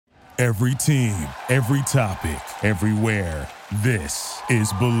Every team, every topic, everywhere. This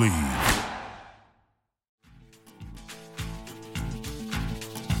is Believe.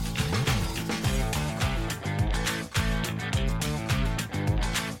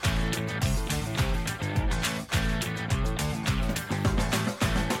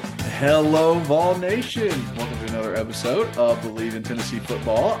 Hello, Vol Nation. Welcome to another episode of Believe in Tennessee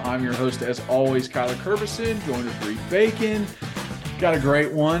Football. I'm your host, as always, Kyler Kerbyson, joined with Reed Bacon. Got a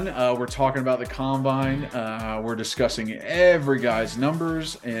great one. We're talking about the Combine. We're discussing every guy's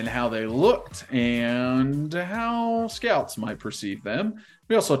numbers and how they looked and how scouts might perceive them.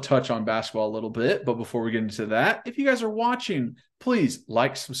 We also touch on basketball a little bit, but before we get into that, if you guys are watching, please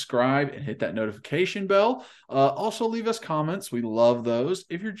like, subscribe, and hit that notification bell. Also, leave us comments. We love those.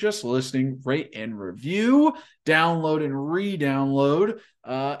 If you're just listening, rate and review, download and re-download,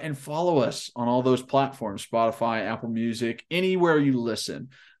 and follow us on all those platforms, Spotify, Apple Music, anywhere you listen.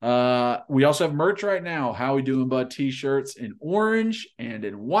 We also have merch right now, How We Doing Bud t-shirts in orange and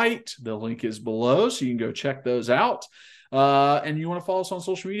in white. The link is below, so you can go check those out. And you want to follow us on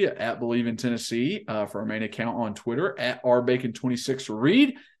social media at Believe in Tennessee for our main account on Twitter at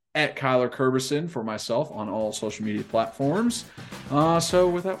rbacon26reed, at Kyler Kerbyson for myself on all social media platforms. So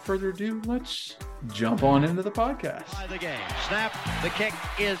without further ado, let's jump on into the podcast. The game. Snap. The kick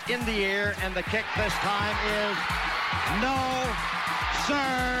is in the air, and the kick this time is no,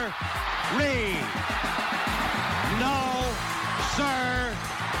 sir, Reed. No, sir,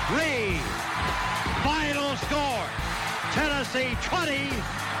 Reed. Final score. Tennessee 20,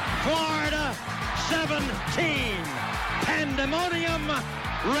 Florida 17. Pandemonium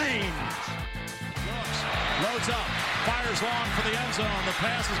reigns. Loads up, fires long for the end zone. The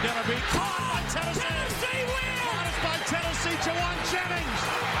pass is going to be caught by Tennessee. Tennessee wins! Caught it by Tennessee. Jawan Jennings.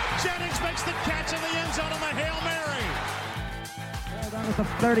 Jennings makes the catch in the end zone on the Hail Mary. Down at the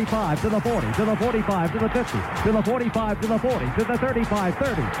 35, to the 40, to the 45, to the 50, to the 45, to the 40, to the 35,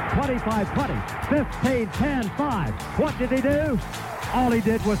 30, 25, 20, 15, 10, 5. What did he do? All he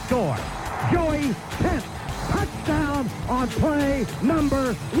did was score. Joey Pence, touchdown on play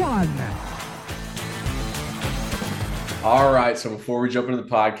number 1. All right, so before we jump into the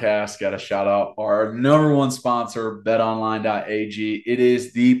podcast, got to shout out our number one sponsor, betonline.ag. It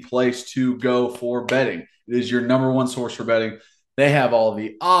is the place to go for betting. It is your number one source for betting. They have all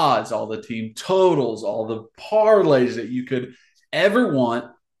the odds, all the team totals, all the parlays that you could ever want,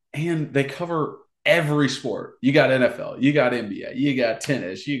 and they cover every sport. You got NFL, you got NBA, you got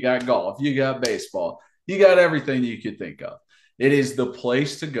tennis, you got golf, you got baseball, you got everything you could think of. It is the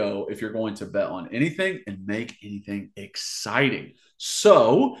place to go if you're going to bet on anything and make anything exciting.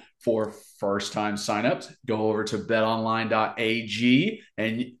 So for first-time signups, go over to betonline.ag,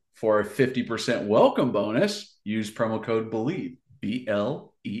 and for a 50% welcome bonus, use promo code BELIEVE,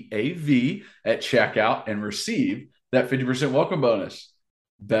 BLEAV, at checkout and receive that 50% welcome bonus.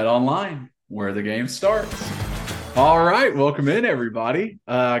 Bet online, where the game starts. All right, welcome in, everybody.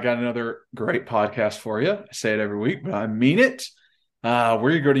 I got another great podcast for you. I say it every week, but I mean it.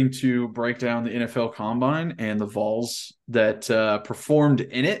 We're going to break down the NFL Combine and the Vols that performed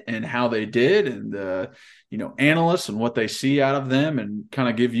in it and how they did, and analysts and what they see out of them, and kind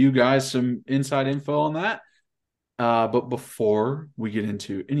of give you guys some inside info on that. But before we get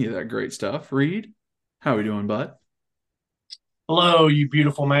into any of that great stuff, Reed, how are we doing, bud? Hello, you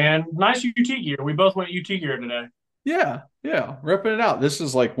beautiful man. Nice UT gear. We both went UT gear today. Yeah, ripping it out. This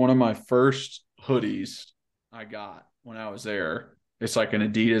is like one of my first hoodies I got when I was there. It's like an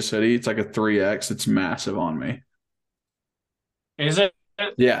Adidas hoodie. It's like a 3X. It's massive on me. Is it?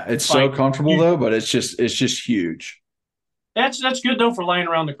 Yeah, it's so comfortable though, but it's just huge. That's good though for laying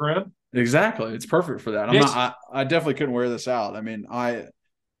around the crib. Exactly. It's perfect for that. I definitely couldn't wear this out. I mean,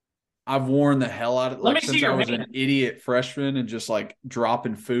 I've worn the hell out of it since I was an idiot freshman and just like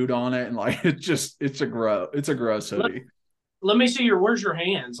dropping food on it, and like it's a gross hoodie. Let me see where's your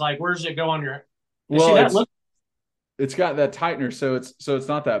hands? Like, where does it go on your? Well, it's got that tightener, so it's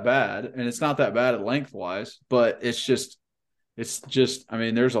not that bad, and it's not that bad lengthwise, but it's just I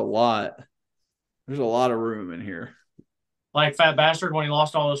mean, there's a lot of room in here. Like Fat Bastard when he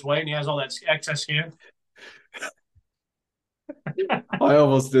lost all his weight and he has all that excess skin. I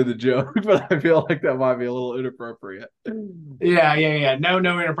almost did the joke, but I feel like that might be a little inappropriate. Yeah. No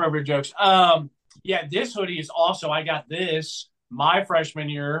inappropriate jokes. Yeah, this hoodie is also, I got this my freshman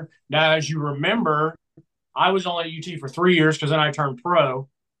year. Now, as you remember, I was only at UT for 3 years because then I turned pro.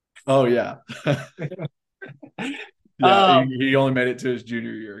 Oh, yeah. He only made it to his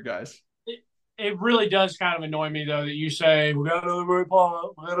junior year, guys. It really does kind of annoy me, though, that you say, we got another great pod.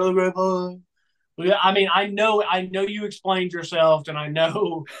 I mean, I know you explained yourself, and I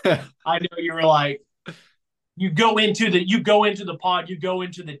know you were like, you go into the pod, you go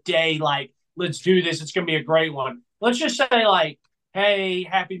into the day like, let's do this. It's going to be a great one. Let's just say like, hey,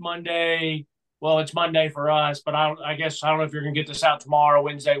 happy Monday. Well, it's Monday for us, but I guess I don't know if you're going to get this out tomorrow,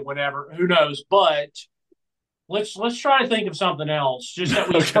 Wednesday, whatever. Who knows? But let's try to think of something else, just that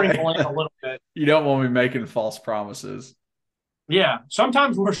we sprinkle in a little bit. You don't want me making false promises. Yeah,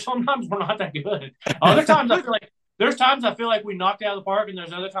 sometimes we're not that good. Other times I feel like there's times I feel like we knocked it out of the park, and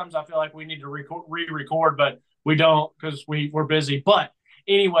there's other times I feel like we need to re-record, but we don't because we're busy. But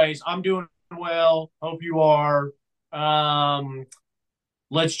anyways, I'm doing well. Hope you are.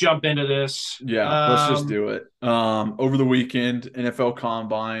 Let's jump into this. Yeah, let's just do it. Over the weekend, NFL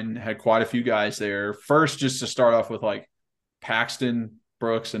Combine had quite a few guys there. First, just to start off with like Paxton,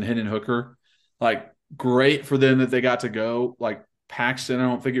 Brooks, and Hendon Hooker. Like, great for them that they got to go. Like Paxton, I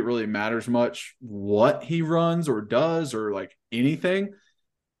don't think it really matters much what he runs or does or like anything.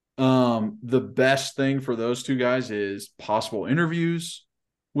 The best thing for those two guys is possible interviews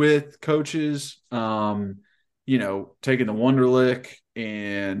with coaches, you know, taking the Wonderlic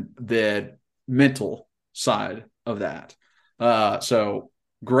and the mental side of that. So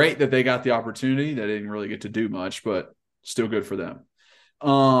great that they got the opportunity. They didn't really get to do much, but still good for them.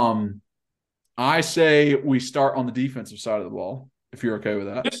 I say we start on the defensive side of the ball, if you're okay with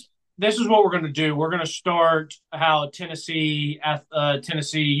that. This is what we're going to do. We're going to start how Tennessee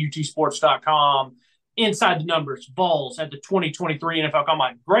UTSports.com, inside the numbers, Vols at the 2023 NFL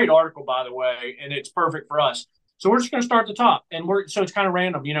Combine. Great article, by the way, and it's perfect for us. So we're just going to start at the top, and so it's kind of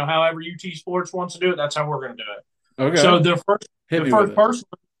random. You know, however UT Sports wants to do it, that's how we're going to do it. Okay. So the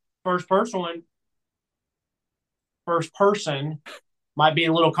first person might be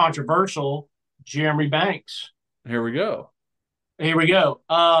a little controversial. Jeremy Banks. Here we go.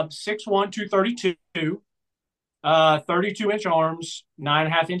 6'1", 232, 32-inch arms,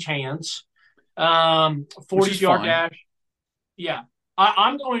 9.5-inch hands, 40-yard dash. Yeah.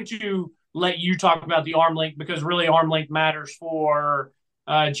 I'm going to let you talk about the arm length because really arm length matters for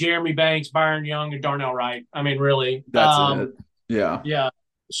Jeremy Banks, Byron Young, and Darnell Wright. I mean, really. That's it. Yeah. Yeah.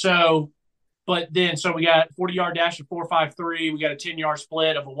 So we got 40-yard dash of 4.53. We got a 10-yard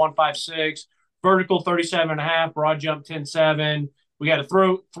split of a 1.56. Vertical 37.5, broad jump 10.7. We got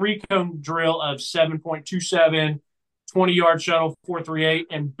a three-cone drill of 7.27, 20-yard shuttle 4.38,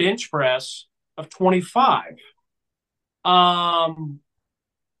 and bench press of 25. Let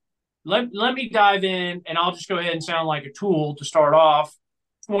me dive in, and I'll just go ahead and sound like a tool to start off.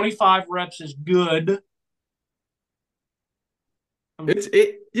 25 reps is good.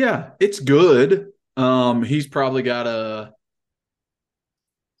 It's good. He's probably got a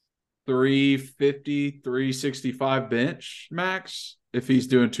 350, 365 bench max if he's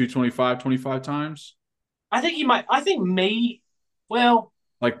doing 25 times. I think he might. I think maybe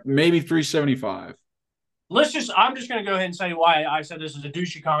 375. I'm just going to go ahead and say why I said this is a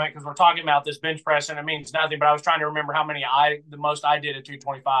douchey comment because we're talking about this bench press and it means nothing, but I was trying to remember how many the most I did at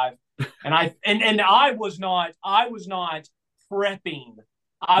 225. And I was not prepping.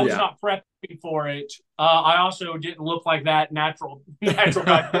 I was not prepping for it. I also didn't look like that natural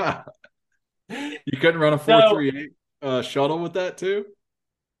guy. You couldn't run a 4.38 shuttle with that too?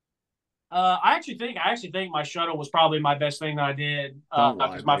 I actually think my shuttle was probably my best thing that I did.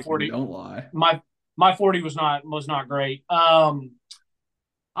 Because my 40 don't lie. My 40 was not great. I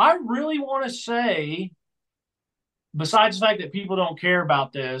really want to say, besides the fact that people don't care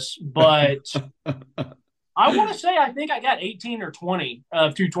about this, but I want to say I think I got 18 or 20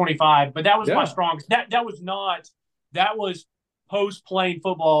 of 225, but that was my strongest. That was post playing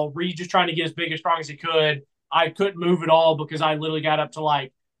football. Reed just trying to get as big as strong as he could. I couldn't move at all because I literally got up to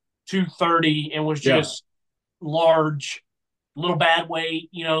like 230 and was just large, little bad weight,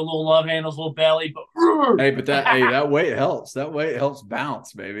 little love handles, little belly. But that weight helps. That weight helps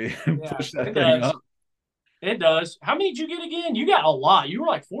bounce, baby. Push that thing up. It does. How many did you get again? You got a lot. You were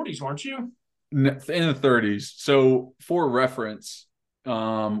like 40s, weren't you? In the 30s. So for reference,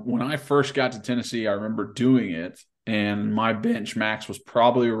 when I first got to Tennessee, I remember doing it, and my bench max was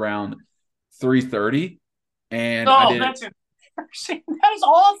probably around 330. And that's embarrassing. That is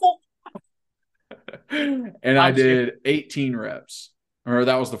awful. And I did 18 reps. Or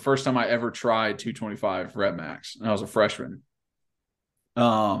that was the first time I ever tried 225 rep max. And I was a freshman.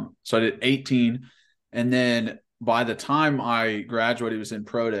 So I did 18. And then by the time I graduated, it was in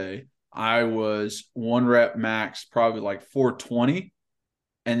pro day, I was one rep max, probably like 420.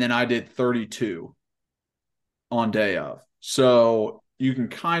 And then I did 32 on day of. So you can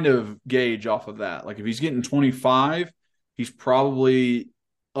kind of gauge off of that. Like if he's getting 25, he's probably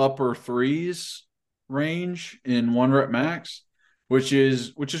upper threes range in 1 rep max, which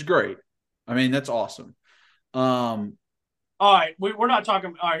is great. I mean, that's awesome. All right, we're not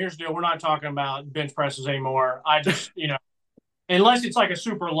talking. All right, here's the deal: we're not talking about bench presses anymore. I just, unless it's like a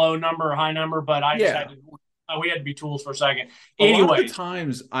super low number or high number, but I just had to. We had to be tools for a second. Anyway, a lot of the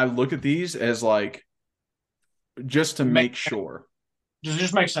times I look at these as like just to make sure. Does it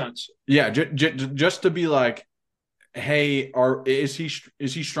just make sense? Yeah, just to be like, hey, is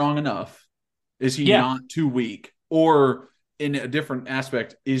he strong enough? Is he not too weak? Or in a different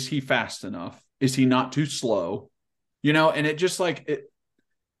aspect, is he fast enough? Is he not too slow? And it just like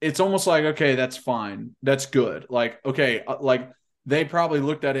it's almost like, okay, that's fine. That's good. Like, okay, like they probably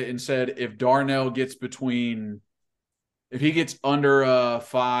looked at it and said, if Darnell gets if he gets under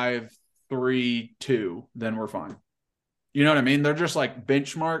 5.32, then we're fine. You know what I mean? They're just like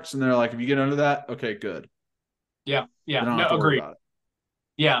benchmarks, and they're like, if you get under that, okay, good. Yeah. No, agreed.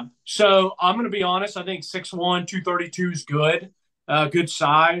 Yeah. So I'm going to be honest. I think 6'1", 232 is good. Good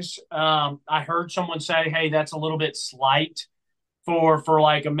size. I heard someone say, hey, that's a little bit slight for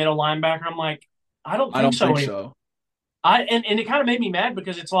like a middle linebacker. I'm like, I don't think so. And it kind of made me mad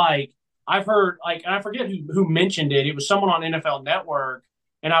because it's like, I've heard, like, and I forget who mentioned it. It was someone on NFL Network,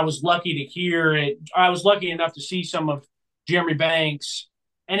 and I was lucky to hear it. I was lucky enough to see some of Jeremy Banks,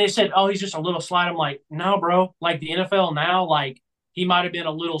 and they said, oh, he's just a little slight. I'm like, no, bro. Like, the NFL now, like, he might have been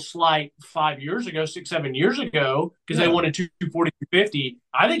a little slight 5 years ago, 6-7 years ago, because they wanted 240, 250.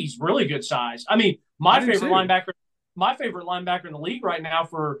 I think he's really good size. I mean, my favorite linebacker in the league right now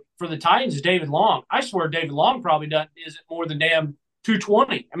for the Titans is David Long. I swear David Long probably isn't more than damn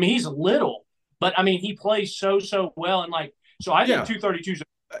 220. I mean, he's little, but I mean, he plays so well. And like, so I think 232 is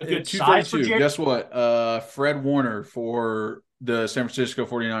a good size for Jerry. Guess what? Fred Warner for the San Francisco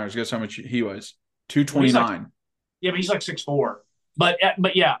 49ers. Guess how much he was? 229. But he's like 6'4". But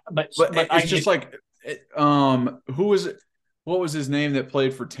it's just like, who was it? What was his name that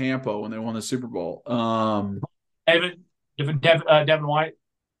played for Tampa when they won the Super Bowl? Devin White.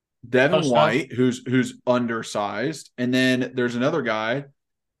 Devin White, who's undersized, and then there's another guy.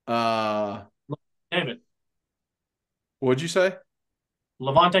 David. What'd you say?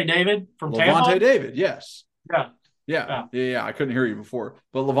 Levante David from Tampa. Levante David, yes. Yeah. I couldn't hear you before,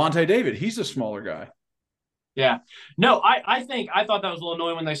 but Levante David, he's a smaller guy. Yeah. No, I thought that was a little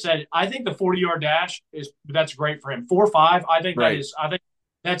annoying when they said, I think the 40-yard dash that's great for him. 4.5. I think right.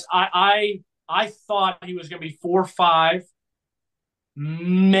 I thought he was going to be 4.5,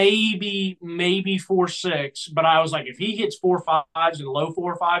 maybe 4.6, but I was like, if he hits 4.5s and low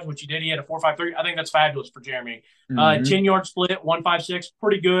 4.5s, which he did, he had a 4.53. I think that's fabulous for Jeremy. 10-yard split, 1.56,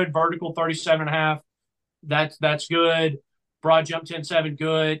 pretty good. Vertical 37.5. That's good. Broad jump 10.7,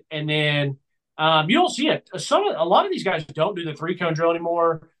 good. And then you don't see it. A lot of these guys don't do the 3-cone drill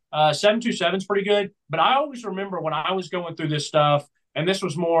anymore. 7.27 is pretty good. But I always remember when I was going through this stuff, and this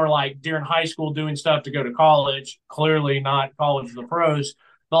was more like during high school doing stuff to go to college, clearly not college for the pros,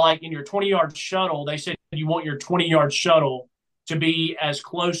 but like in your 20-yard shuttle, they said you want your 20-yard shuttle to be as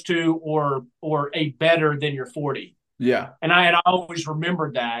close to or a better than your 40. Yeah. And I always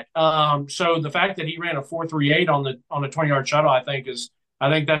remembered that. So the fact that he ran a 4.38 on the 20-yard shuttle, I think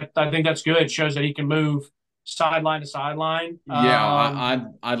that's good. It shows that he can move sideline to sideline. Yeah,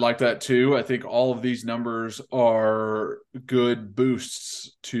 I'd like that too. I think all of these numbers are good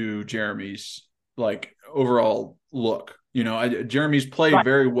boosts to Jeremy's like overall look. Jeremy's played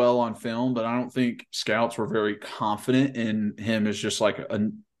very well on film, but I don't think scouts were very confident in him as just like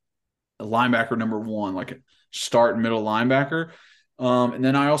a linebacker number one, like a start and middle linebacker. And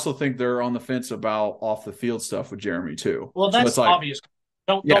then I also think they're on the fence about off the field stuff with Jeremy too. Well, that's obvious.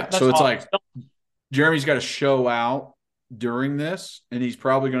 Jeremy's got to show out during this, and he's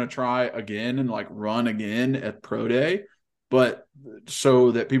probably going to try again and like run again at Pro Day, but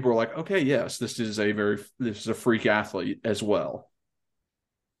so that people are like, okay, yes, this is a freak athlete as well.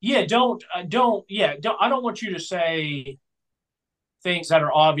 Yeah, I don't want you to say things that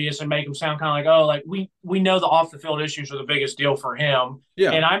are obvious and make them sound kind of like, oh, like we know the off the field issues are the biggest deal for him.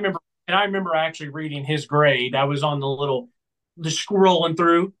 Yeah, and I remember actually reading his grade. I was on the scrolling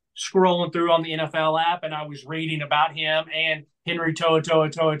through on the NFL app, and I was reading about him and Henry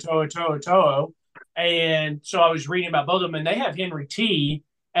To'oTo'o. And so I was reading about both of them, and they have Henry T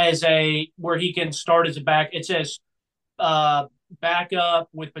as where he can start as a back. It says backup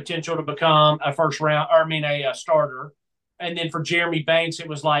with potential to become a a starter. And then for Jeremy Banks, it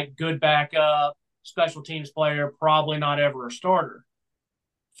was like good backup, special teams player, probably not ever a starter.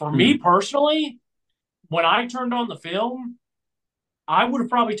 For me personally, when I turned on the film, I would have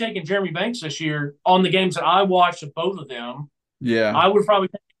probably taken Jeremy Banks this year on the games that I watched of both of them. Yeah. I would have probably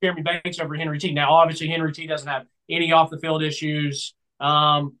taken Jeremy Banks over Henry T. Now, obviously, Henry T doesn't have any off the field issues.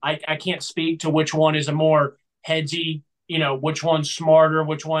 I can't speak to which one is a more headsy, which one's smarter,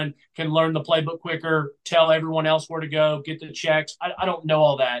 which one can learn the playbook quicker, tell everyone else where to go, get the checks. I don't know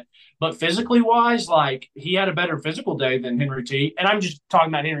all that. But physically wise, like, he had a better physical day than Henry T. And I'm just talking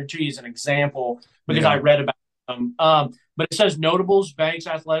about Henry T as an example because I read about him. But it says notables, Banks'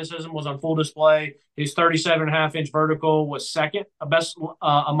 athleticism was on full display. His 37.5-inch vertical was second, best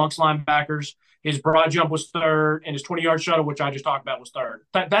amongst linebackers. His broad jump was third, and his 20-yard shuttle, which I just talked about, was third.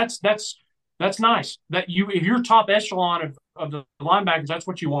 That's nice. That if you're top echelon of the linebackers, that's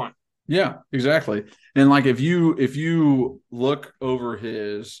what you want. Yeah, exactly. And like if you look over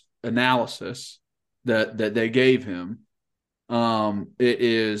his analysis that they gave him, it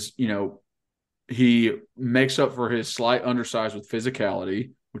is, he makes up for his slight undersize with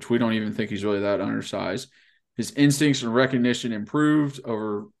physicality, which we don't even think he's really that undersized. His instincts and recognition improved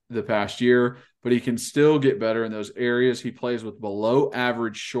over the past year, but he can still get better in those areas. He plays with below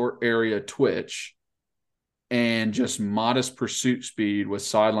average short area twitch and just modest pursuit speed with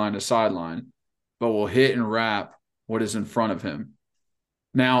sideline to sideline, but will hit and wrap what is in front of him.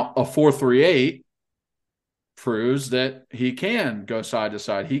 Now, a 4.38 proves that he can go side to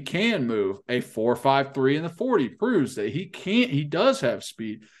side. He can move. A 4.53 in the 40 proves that he does have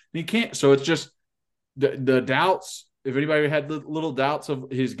speed. He can't. So it's just the doubts. If anybody had little doubts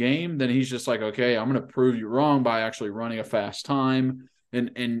of his game, then he's just like, okay, I'm going to prove you wrong by actually running a fast time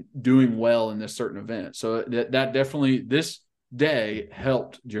and doing well in this certain event. So that definitely this day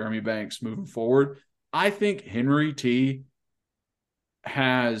helped Jeremy Banks moving forward. I think Henry T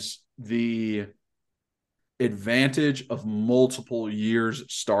has the advantage of multiple years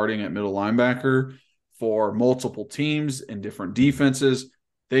starting at middle linebacker for multiple teams and different defenses.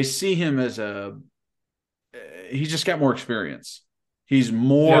 They see him as he's just got more experience. He's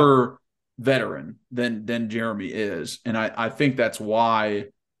more veteran than Jeremy is. And I think that's why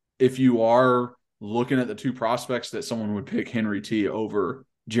if you are looking at the two prospects that someone would pick Henry T over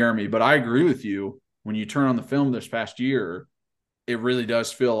Jeremy. But I agree with you. When you turn on the film this past year, it really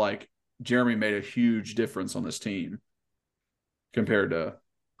does feel like Jeremy made a huge difference on this team compared to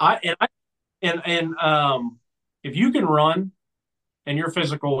if you can run and you're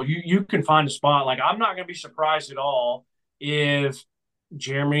physical, you can find a spot. Like, I'm not going to be surprised at all if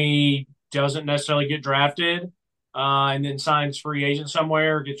Jeremy doesn't necessarily get drafted and then signs free agent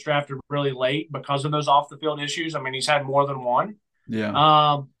somewhere, or gets drafted really late because of those off the field issues. I mean, he's had more than one.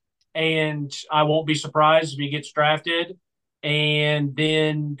 Yeah. And I won't be surprised if he gets drafted and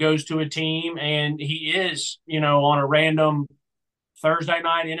then goes to a team and he is, on a random Thursday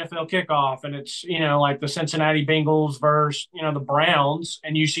night NFL kickoff, and it's, like the Cincinnati Bengals versus, the Browns,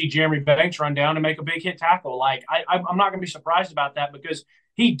 and you see Jeremy Banks run down and make a big hit tackle. Like, I'm not going to be surprised about that because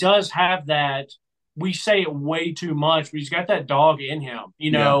he does have that. We say it way too much, but he's got that dog in him,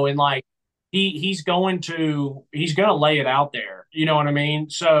 and like he's going to lay it out there. You know what I mean?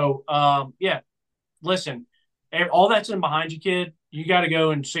 So, listen, all that's in behind you, kid. You got to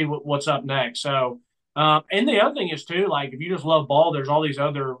go and see what's up next. So, and the other thing is too, like, if you just love ball, there's all these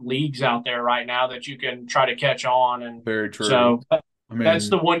other leagues out there right now that you can try to catch on. And very true. So that's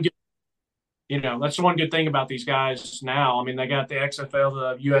the one good, that's the one good thing about these guys now. I mean, they got the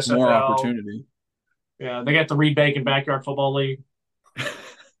XFL, the USFL, more opportunity. Yeah, they got the Reed Bacon Backyard Football League.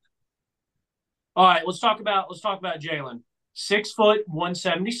 All right, let's talk about Jalen. 6 foot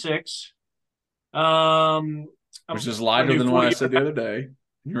 176. Which is lighter than what I said the other day.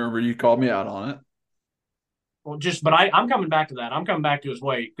 You remember you called me out on it. Well, but I'm coming back to that. I'm coming back to his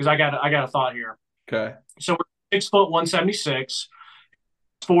weight because I got a thought here. Okay. So we're 6 foot 176.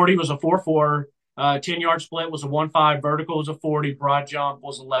 40 was a 4.4. 10-yard split was a 1.5. Vertical was a 40. Broad jump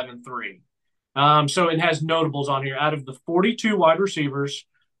was 11.3. So it has notables on here. Out of the 42 wide receivers,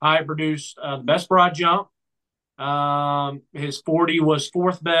 I produced the best broad jump. His 40 was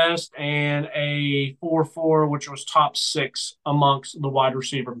fourth best, and a 4.4, which was top 6 amongst the wide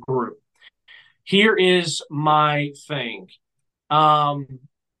receiver group. Here is my thing. Jalen,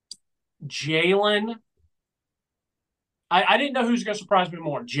 I didn't know who's going to surprise me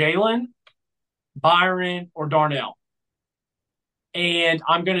more, Jalen, Byron, or Darnell. And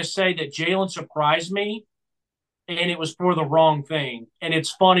I'm going to say that Jalen surprised me, and it was for the wrong thing. And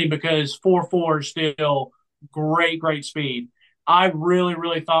it's funny because 4.4 is still great speed. I really,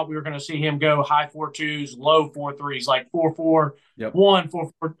 really thought we were going to see him go high 4.2s, low 4.3s, like 4.4, 1,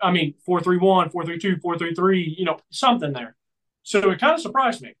 4.4. I mean, 4.31, 4.32, 4.33. Something there. So it kind of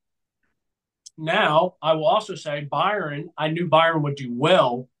surprised me. Now, I will also say Byron. I knew Byron would do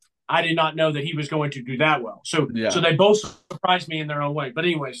well. I did not know that he was going to do that well. So Yeah. they both surprised me in their own way. But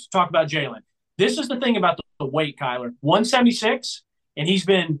anyways, talk about Jalen. This is the thing about the weight, Kyler. 176, and he's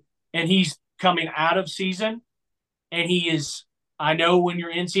coming out of season, and he is. I know when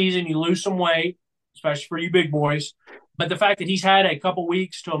you're in season, you lose some weight, especially for you big boys. But the fact that he's had a couple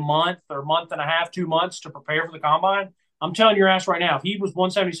weeks to a month or month and a half, 2 months to prepare for the combine, I'm telling your ass right now, if he was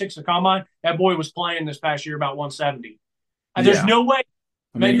 176 at the combine, that boy was playing this past year about 170. And there's no way.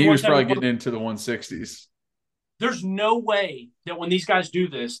 I mean, he was probably getting into the 160s. There's no way that when these guys do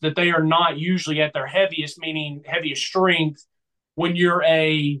this, that they are not usually at their heaviest, meaning heaviest strength, when you're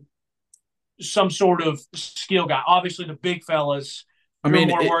some sort of skill guy. Obviously, the big fellas. I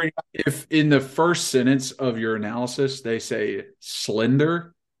mean, if in the first sentence of your analysis they say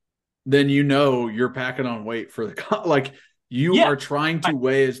slender, then you're packing on weight for the you are trying to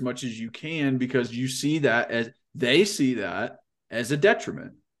weigh as much as you can because you see that they see that as a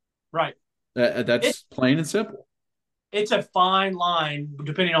detriment. Right. That's plain and simple. It's a fine line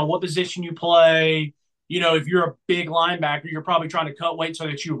depending on what position you play. If you're a big linebacker, you're probably trying to cut weight so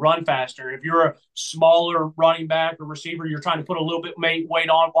that you run faster. If you're a smaller running back or receiver, you're trying to put a little bit weight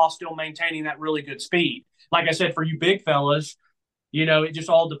on while still maintaining that really good speed. Like I said, for you big fellas, it just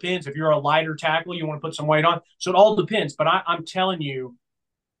all depends. If you're a lighter tackle, you want to put some weight on. So it all depends. But I'm telling you,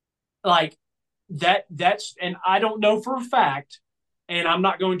 like that's, and I don't know for a fact, and I'm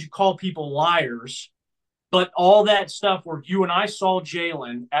not going to call people liars, but all that stuff where you and I saw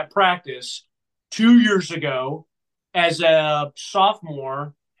Jalen at practice 2 years ago as a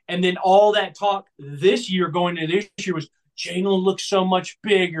sophomore, and then all that talk this year going into this year was Jalen looks so much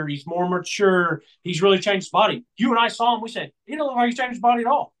bigger. He's more mature. He's really changed his body. You and I saw him. We said, he don't look like he's changed his body at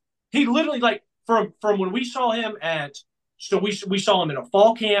all. He literally, like, from when we saw him we saw him in a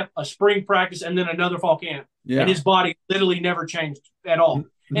fall camp, a spring practice, and then another fall camp. Yeah. And his body literally never changed at all.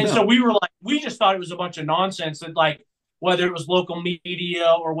 And so we were like, we just thought it was a bunch of nonsense that, like, whether it was local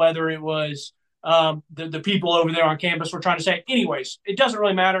media or whether it was the people over there on campus were trying to say. Anyways, it doesn't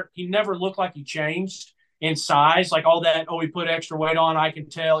really matter. He never looked like he changed in size. Like all that, he put extra weight on. I can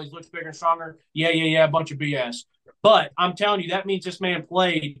tell he looks bigger and stronger. Yeah, a bunch of BS. But I'm telling you, that means this man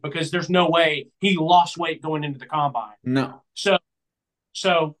played because there's no way he lost weight going into the combine. No.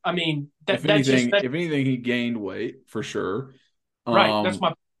 So I mean, if anything, he gained weight for sure. Right. That's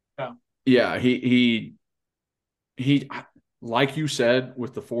my. Yeah. He, like you said,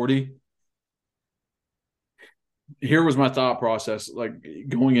 with the 40. Here was my thought process, like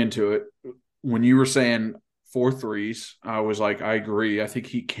going into it. When you were saying 4.3s, I was like, I agree. I think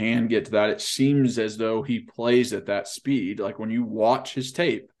he can get to that. It seems as though he plays at that speed. Like when you watch his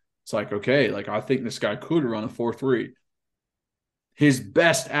tape, it's like, okay, like I think this guy could run a 4.3. His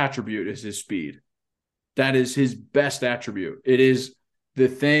best attribute is his speed. That is his best attribute. It is the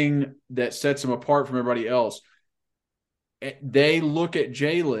thing that sets him apart from everybody else. They look at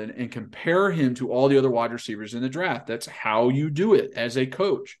Jalen and compare him to all the other wide receivers in the draft. That's how you do it as a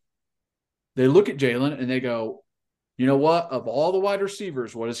coach. They look at Jalen and they go, you know what? Of all the wide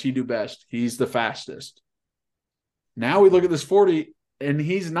receivers, what does he do best? He's the fastest. Now we look at this 40, and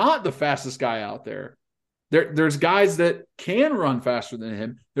he's not the fastest guy out there. There's guys that can run faster than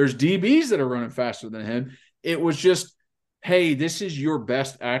him. There's DBs that are running faster than him. It was just, hey, this is your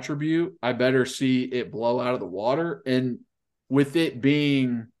best attribute. I better see it blow out of the water. And with it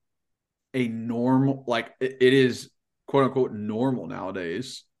being a normal, like it is quote unquote normal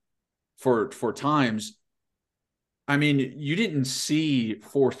nowadays for times. I mean, you didn't see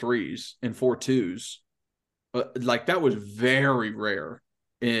 4.3s and 4.2s. Like that was very rare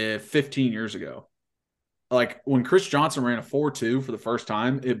 15 years ago. Like when Chris Johnson ran a 4.2 for the first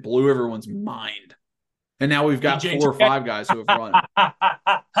time, it blew everyone's mind. And now we've got 4 or 5 guys who have run.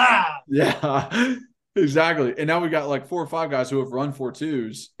 Yeah, exactly. And now we've got like 4 or 5 guys who have run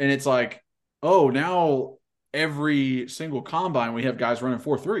 4.2s. And it's like, oh, now every single combine we have guys running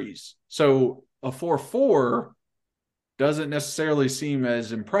 4.3s. So a 4.4 doesn't necessarily seem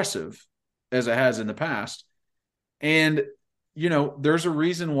as impressive as it has in the past. And, you know, there's a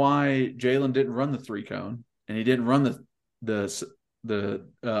reason why Jalen didn't run the 3-cone and he didn't run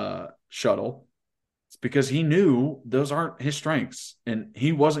the shuttle. It's because he knew those aren't his strengths and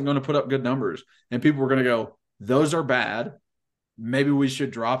he wasn't going to put up good numbers. And people were going to go, those are bad. Maybe we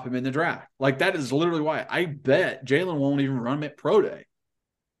should drop him in the draft. Like that is literally why I bet Jalen won't even run him at Pro Day,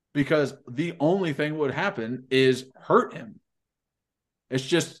 because the only thing would happen is hurt him. It's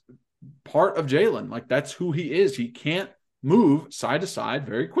just part of Jalen. Like that's who he is. He can't move side to side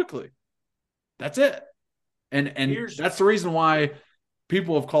very quickly. That's it. And that's the reason why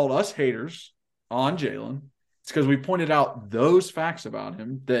people have called us haters on Jalen. It's because we pointed out those facts about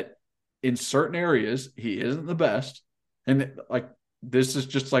him that in certain areas, he isn't the best. And like, this is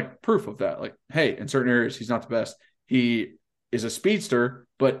just like proof of that. Like, hey, in certain areas, he's not the best. He is a speedster,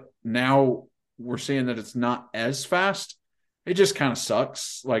 but now we're seeing that it's not as fast. It just kind of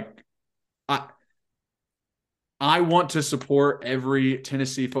sucks. Like, I want to support every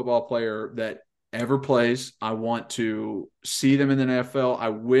Tennessee football player that ever plays. I want to see them in the NFL. I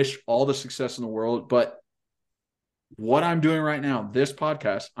wish all the success in the world, but what I'm doing right now, this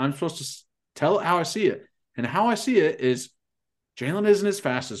podcast, I'm supposed to tell it how I see it. And how I see it is Jalen isn't as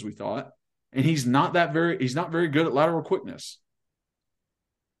fast as we thought, and he's not very good at lateral quickness.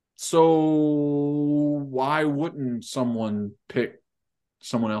 So why wouldn't someone pick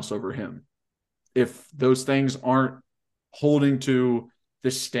someone else over him if those things aren't holding to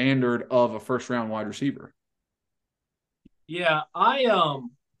the standard of a first-round wide receiver? Yeah, I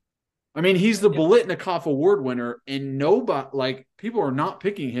mean, he's the Biletnikoff Award winner, and nobody, like, people are not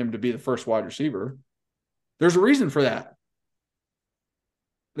picking him to be the first wide receiver. There's a reason for that.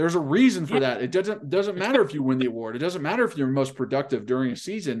 There's a reason for that. It doesn't matter if you win the award. It doesn't matter if you're most productive during a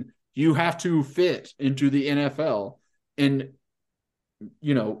season. You have to fit into the NFL and,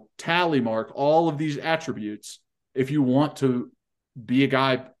 tally mark all of these attributes if you want to be a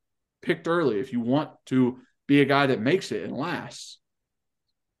guy picked early, if you want to be a guy that makes it and lasts.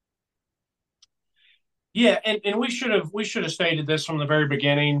 Yeah, and we should have stated this from the very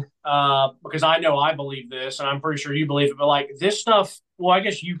beginning, because I know I believe this, and I'm pretty sure you believe it. But like this stuff, well, I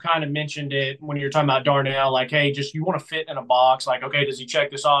guess you kind of mentioned it when you were talking about Darnell. Like, hey, just you want to fit in a box. Like, okay, does he check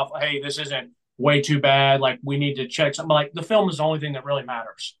this off? Hey, this isn't way too bad. Like, we need to check something. Like, the film is the only thing that really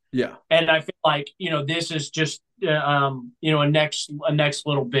matters. Yeah, and I feel like this is just a next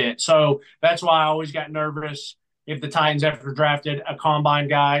little bit. So that's why I always got nervous if the Titans ever drafted a combine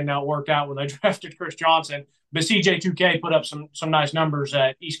guy. Now it worked out when they drafted Chris Johnson, but CJ2K put up some nice numbers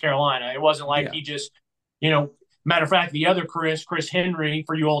at East Carolina. It wasn't like he just, matter of fact, the other Chris Henry,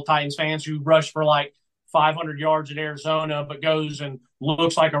 for you old Titans fans, who rushed for like 500 yards at Arizona, but goes and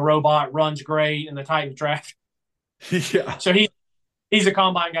looks like a robot, runs great in the Titans draft. Yeah. So he's a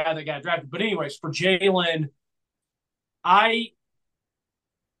combine guy that got drafted. But anyways, for Jalen, the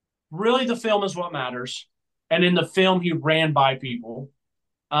film is what matters. And in the film, he ran by people,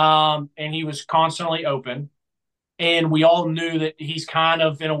 and he was constantly open. And we all knew that he's kind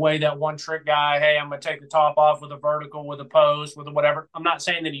of, in a way, that one-trick guy. Hey, I'm going to take the top off with a vertical, with a post, with a whatever. I'm not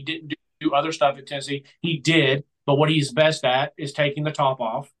saying that he didn't do other stuff at Tennessee. He did. But what he's best at is taking the top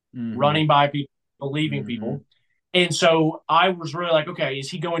off, running by people, believing people. And so I was really like, okay, is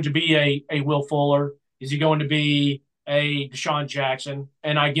he going to be a Will Fuller? Is he going to be a Deshaun Jackson?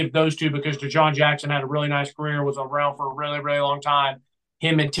 And I give those two because Deshaun Jackson had a really nice career, was around for a really, really long time.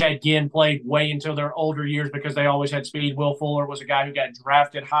 Him and Ted Ginn played way until their older years because they always had speed. Will Fuller was a guy who got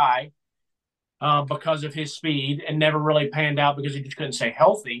drafted high because of his speed and never really panned out because he just couldn't stay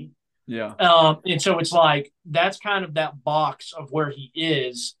healthy. Yeah. And so it's like, that's kind of that box of where he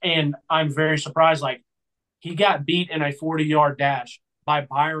is. And I'm very surprised. Like, he got beat in a 40-yard dash by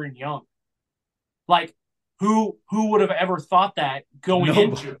Byron Young. Like, who would have ever thought that going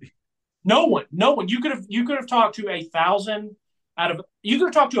into it? No one. You could have talked to 1,000 you could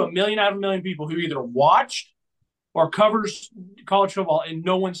have talked to 1 million out of 1 million people who either watched or covers college football, and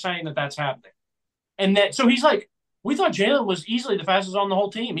no one's saying that that's happening. And that, so he's like, we thought Jalen was easily the fastest on the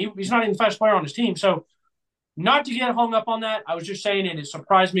whole team. He's not even the fastest player on his team. So not to get hung up on that, I was just saying it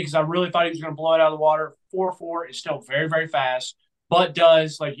surprised me because I really thought he was going to blow it out of the water. 4.4 is still very, very fast, but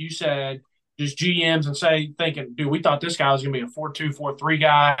does, like you said, just GMs and thinking, dude, we thought this guy was going to be a 4.2, 4.3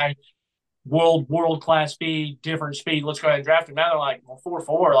 guy, world-class speed, different speed. Let's go ahead and draft him. Now they're like, well,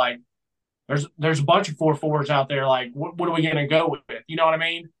 4.4, like, there's a bunch of 4.4s out there. Like, what are we going to go with? You know what I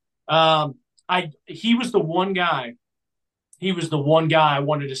mean? He was the one guy I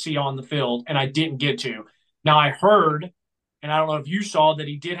wanted to see on the field, and I didn't get to. Now, I heard, and I don't know if you saw, that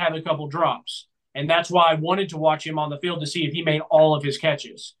he did have a couple drops, and that's why I wanted to watch him on the field to see if he made all of his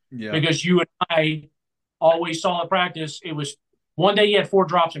catches. Yeah. Because you and I always saw at practice, it was one day he had 4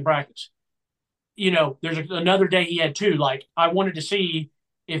 drops in practice. There's another day he had 2. Like, I wanted to see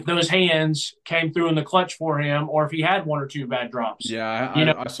if those hands came through in the clutch for him or if he had 1 or 2 bad drops.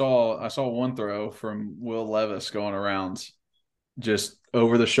 Yeah, I saw one throw from Will Levis going around just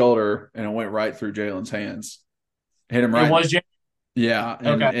over the shoulder, and it went right through Jalen's hands. Hit him right. It was Jalen? Yeah,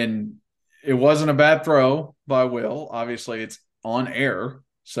 and it wasn't a bad throw by Will. Obviously, it's on air,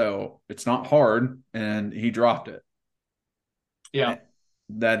 so it's not hard, and he dropped it. Yeah.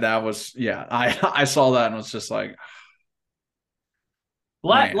 That was, yeah, I saw that and was just like,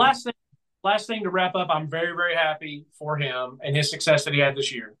 last thing to wrap up, I'm very, very happy for him and his success that he had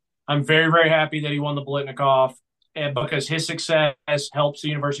this year. I'm very, very happy that he won the Blitnikoff, and because his success helps the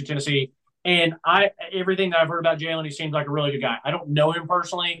University of Tennessee. And everything that I've heard about Jalen, he seems like a really good guy. I don't know him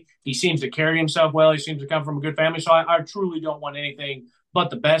personally. He seems to carry himself well. He seems to come from a good family. So I truly don't want anything but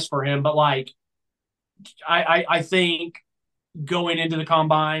the best for him. But I think going into the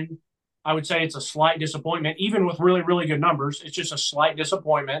combine, I would say it's a slight disappointment, even with really, really good numbers. It's just a slight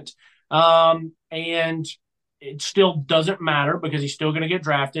disappointment. And it still doesn't matter because he's still going to get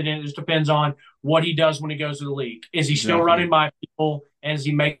drafted, and it just depends on what he does when he goes to the league. Is he still running by people, and is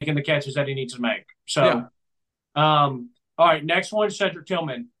he making the catches that he needs to make? So, all right, next one, Cedric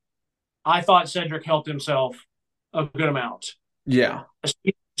Tillman. I thought Cedric helped himself a good amount. Yeah.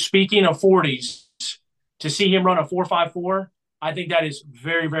 Speaking of 40s, to see him run a 4.54, I think that is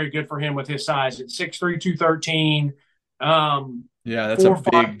very, very good for him with his size. At 6'3", 213. Yeah, that's a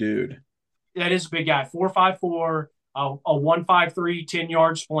big dude. That is a big guy. 4.54, a 1.53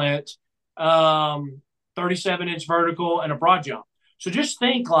 10-yard sprint, 37-inch vertical, and a broad jump. So just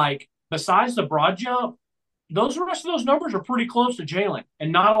think, besides the broad jump, the rest of those numbers are pretty close to Jalen.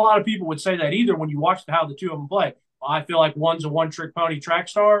 And not a lot of people would say that either when you watch how the two of them play. I feel like one's a one-trick pony track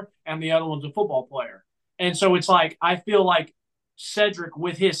star, and the other one's a football player. And so it's I feel like Cedric,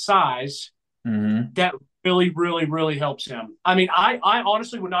 with his size, that really, really, really helps him. I mean, I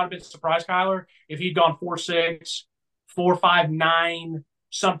honestly would not have been surprised, Kyler, if he'd gone 4.6, 4.59,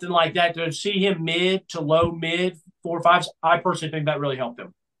 something like that. To see him mid to low mid 4.5s, I personally think that really helped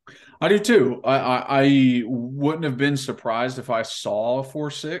him. I do too. I wouldn't have been surprised if I saw a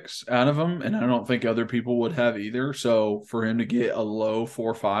 4.6 out of him, and I don't think other people would have either. So for him to get a low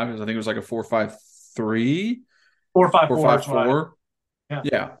 4.5, I think it was like a 4.53, 4.54.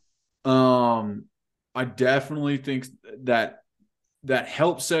 Yeah. I definitely think that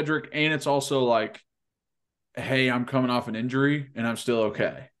helps Cedric, and it's also hey, I'm coming off an injury and I'm still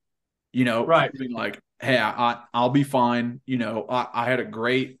okay. Right. Being hey, I'll be fine. I had a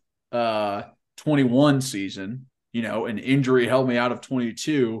great 21 season, an injury held me out of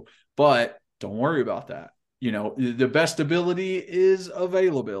 22, but don't worry about that. The best ability is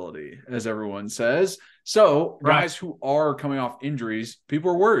availability, as everyone says. So guys who are coming off injuries, people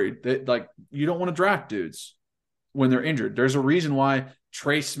are worried that you don't want to draft dudes when they're injured. There's a reason why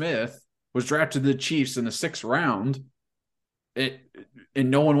Trey Smith was drafted to the Chiefs in the 6th round. And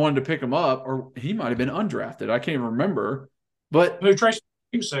no one wanted to pick him up, or he might have been undrafted. I can't even remember. But Trey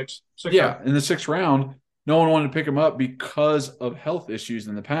Smith, 6. Yeah, in the 6th round, no one wanted to pick him up because of health issues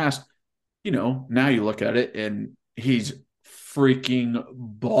in the past. Now you look at it and he's freaking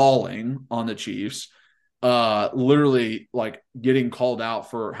balling on the Chiefs. Literally getting called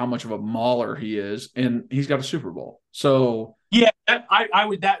out for how much of a mauler he is, and he's got a Super Bowl. So yeah, I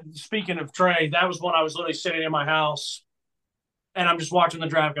would speaking of Trey, that was when I was literally sitting in my house and I'm just watching the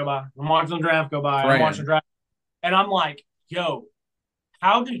draft go by. I'm watching the draft, and I'm like, yo,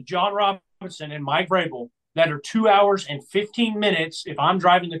 how did John Robinson and Mike Vrabel, that are 2 hours and 15 minutes if I'm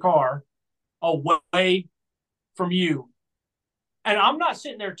driving the car away from you, and I'm not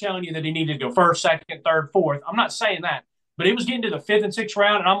sitting there telling you that he needed to go 1st, 2nd, 3rd, 4th. I'm not saying that. But it was getting to the 5th and 6th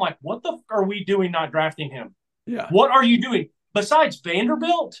round, and I'm like, what the are we doing not drafting him? Yeah. What are you doing? Besides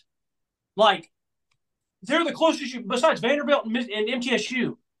Vanderbilt? They're the closest you – besides Vanderbilt and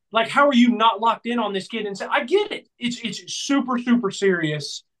MTSU. How are you not locked in on this kid? And say, I get it. It's super, super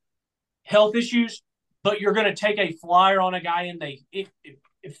serious health issues, but you're going to take a flyer on a guy in the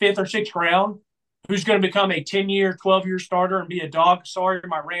 5th or 6th round who's going to become a 10-year, 12-year starter and be a dog. Sorry,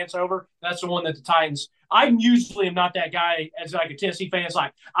 my rant's over. That's the one that the Titans – I usually am not that guy as a Tennessee fan. It's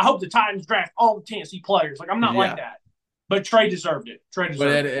I hope the Titans draft all the Tennessee players. I'm not like that. But Trey deserved it. But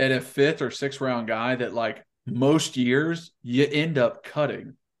at a 5th or 6th round guy that most years you end up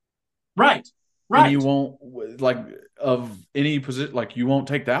cutting. Right. And you won't of any position, you won't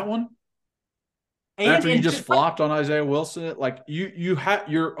take that one. After you just flopped on Isaiah Wilson, you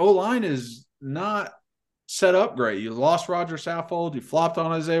your O-line is not set up great. You lost Roger Saffold. You flopped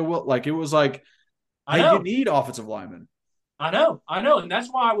on Isaiah Wilson. It was you need offensive linemen. I know, and that's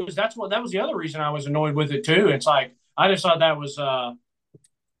why that was the other reason I was annoyed with it too. It's I just thought that was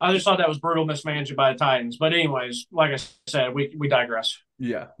brutal mismanagement by the Titans. But anyways, like I said, we digress.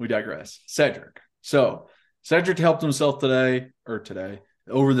 Yeah, we digress. Cedric. So Cedric helped himself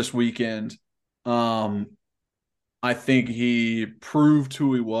over this weekend. I think he proved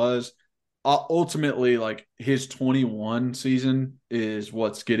who he was. Ultimately, his 21 season is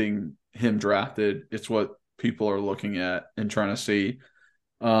what's getting him drafted. It's what people are looking at and trying to see.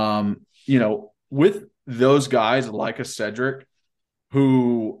 With those guys like a Cedric,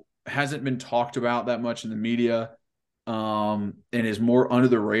 who hasn't been talked about that much in the media, and is more under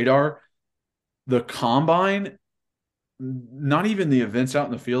the radar. The combine, not even the events out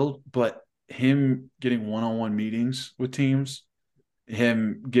in the field, but him getting one-on-one meetings with teams,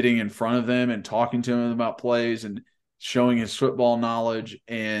 him getting in front of them and talking to them about plays and showing his football knowledge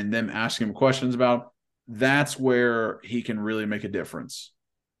and them asking him questions about, that's where he can really make a difference.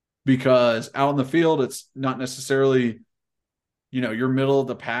 Because out in the field, it's not necessarily, you're middle of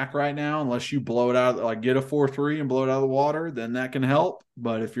the pack right now, unless you blow it out, like get a 4-3 and blow it out of the water, then that can help.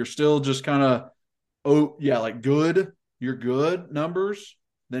 But if you're still just kind of, you're good numbers,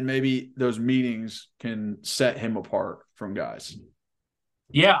 then maybe those meetings can set him apart from guys.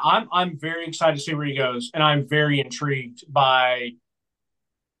 Yeah, I'm very excited to see where he goes, and I'm very intrigued by.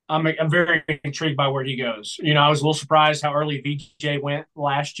 I'm very intrigued by where he goes. I was a little surprised how early VJ went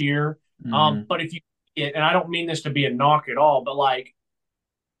last year. But if you, and I don't mean this to be a knock at all, but like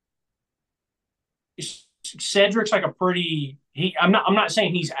Cedric's like a pretty. I'm not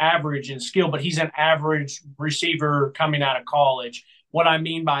saying he's average in skill, but he's an average receiver coming out of college. What I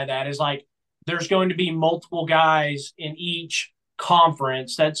mean by that is like there's going to be multiple guys in each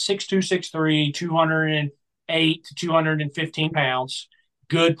conference that's 6'2", 6'3", 208 to 215 pounds.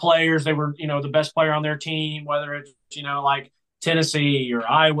 Good players. They were, the best player on their team, whether it's, like Tennessee or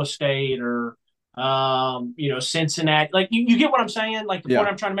Iowa State or, Cincinnati. Like you get what I'm saying? Like the point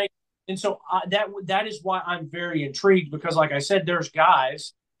I'm trying to make. And so that is why I'm very intrigued because, like I said, there's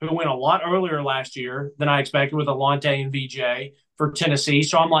guys who went a lot earlier last year than I expected with Alontae and VJ for Tennessee.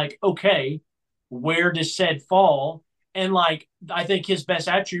 So I'm like, okay, where does Ced fall? And like, I think his best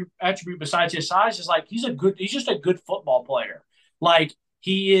attribute besides his size is like he's just a good football player. Like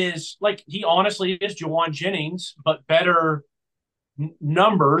he honestly is Jauan Jennings, but better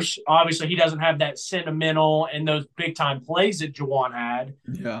numbers. Obviously, he doesn't have that sentimental and those big time plays that Jauan had.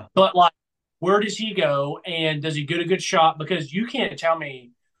 Yeah. But like, where does he go? And does he get a good shot? Because you can't tell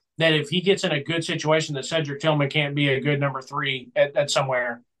me that if he gets in a good situation that Cedric Tillman can't be a good number 3 at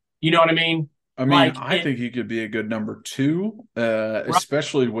somewhere. You know what I mean? I mean, I think he could be a good number 2,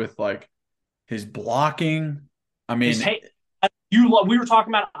 especially with like his blocking. I mean, we were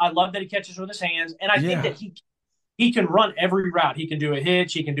talking about. I love that he catches with his hands, and I think that he can run every route. He can do a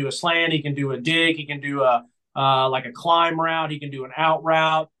hitch, he can do a slant, he can do a dig, he can do a like a climb route, he can do an out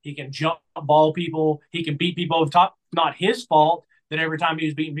route, he can jump ball people, he can beat people over the top. Not his fault that every time he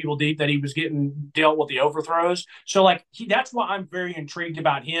was beating people deep that he was getting dealt with the overthrows. So like that's why I'm very intrigued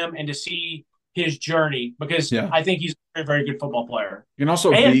about him and to see his journey because I think he's a very, very good football player. You can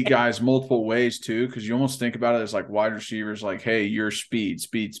also beat guys multiple ways too, because you almost think about it as like wide receivers, like, hey, you're speed.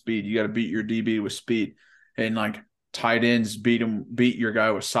 You got to beat your DB with speed. And like tight ends beat your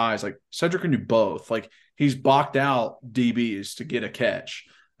guy with size. Like Cedric can do both. Like he's blocked out DBs to get a catch.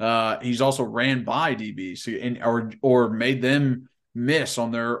 He's also ran by DBs or made them miss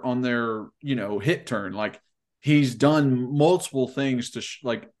on their hit turn. Like he's done multiple things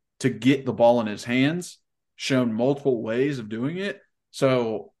to get the ball in his hands, shown multiple ways of doing it.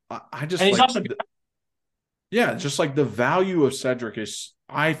 So I just just like the value of Cedric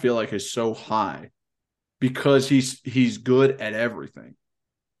I feel like is so high because he's good at everything.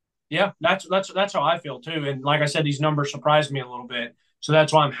 Yeah, that's how I feel too. And like I said, these numbers surprised me a little bit. So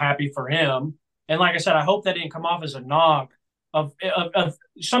that's why I'm happy for him. And like I said, I hope that didn't come off as a knock of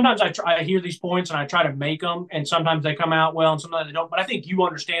sometimes I hear these points and I try to make them and sometimes they come out well and sometimes they don't. But I think you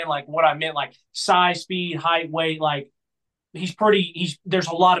understand like what I meant, like size, speed, height, weight, like there's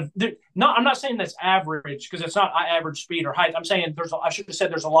a lot of I'm not saying that's average because it's not average speed or height. I'm saying I should have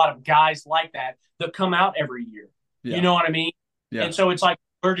said there's a lot of guys like that come out every year. Yeah. You know what I mean? Yeah. And so it's like,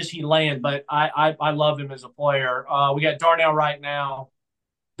 where does he land? But I love him as a player. We got Darnell right now,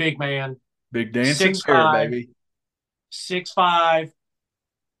 big man. Big dancing bear, baby. 6'5",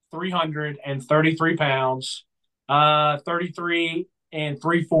 333 pounds, 33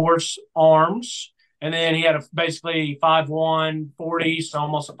 3/4 arms. And then he had basically 5'1", 40, so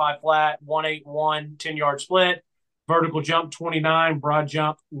almost a 5 flat, 181, 10-yard split, vertical jump 29, broad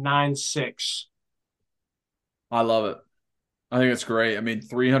jump 9.6. I love it. I think it's great. I mean,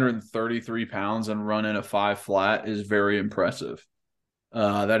 333 pounds and running a 5 flat is very impressive.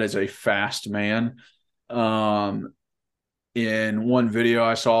 That is a fast man. In one video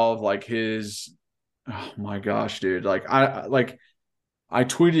I saw of like oh my gosh, dude, like I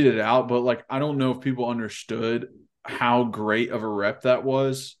tweeted it out, but like I don't know if people understood how great of a rep that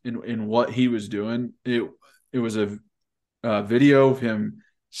was in what he was doing. It was a video of him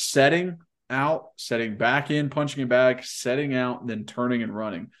setting out, setting back in, punching it back, setting out, and then turning and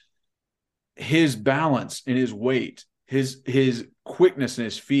running. His balance and his weight, his quickness in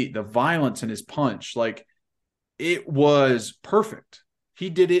his feet, the violence in his punch, like it was perfect. He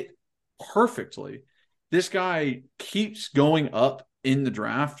did it perfectly. This guy keeps going up in the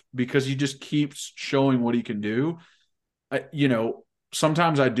draft because he just keeps showing what he can do.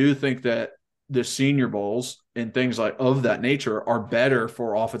 Sometimes I do think that the Senior Bowls and things like of that nature are better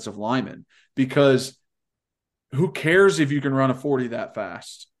for offensive linemen, because who cares if you can run a 40 that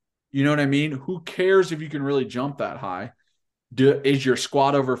fast? You know what I mean? Who cares if you can really jump that high? Is your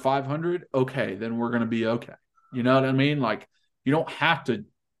squat over 500? Okay, then we're going to be okay. You know what I mean? Like, you don't have to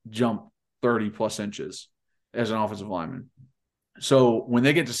jump 30 plus inches as an offensive lineman. So when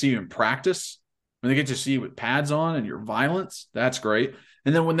they get to see you in practice, when they get to see you with pads on and your violence, that's great.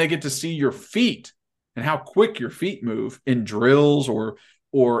 And then when they get to see your feet and how quick your feet move in drills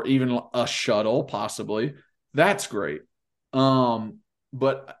or even a shuttle, possibly, that's great.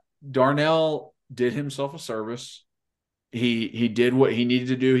 But Darnell did himself a service. He did what he needed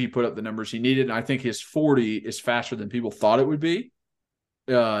to do. He put up the numbers he needed. And I think his 40 is faster than people thought it would be.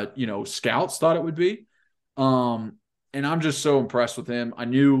 Scouts thought it would be. And I'm just so impressed with him. I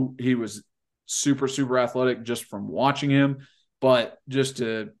knew he was super, super athletic just from watching him, but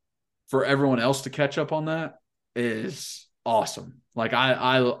for everyone else to catch up on that is awesome. Like,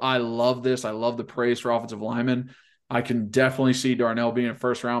 I love this. I love the praise for offensive linemen. I can definitely see Darnell being a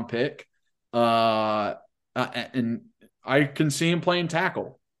first round pick. And I can see him playing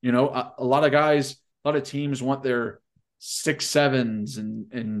tackle. A lot of teams want their 6'7"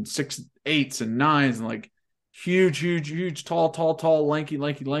 and 6'8" and 9s and like huge, tall,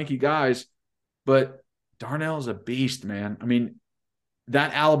 lanky guys. But Darnell is a beast, man. I mean,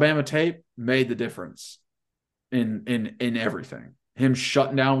 that Alabama tape made the difference in everything. Him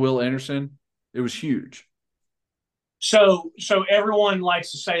shutting down Will Anderson, it was huge. So everyone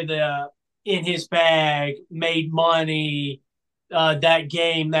likes to say the in his bag, made money, that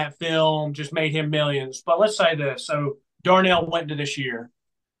game, that film just made him millions. But let's say this. So Darnell went to this year,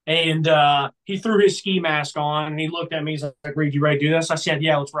 and he threw his ski mask on, and he looked at me. He's like, "Reed, you ready to do this?" I said,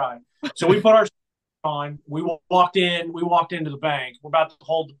 "Yeah, let's ride." So we put our on. We walked in. We walked into the bank. We're about to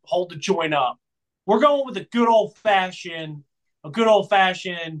hold the joint up. We're going with a good old fashioned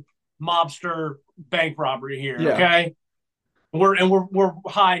mobster bank robbery here. Yeah. Okay, we're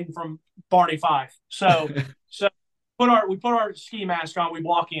hiding from Barney Fife. So we put our ski mask on. We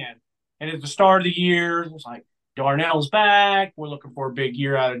walk in, and at the start of the year, it was like, Darnell's back. We're looking for a big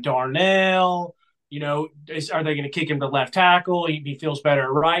year out of Darnell. Are they going to kick him to left tackle? He feels better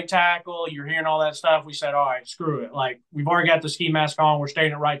at right tackle. You're hearing all that stuff. We said, all right, screw it. Like, we've already got the ski mask on. We're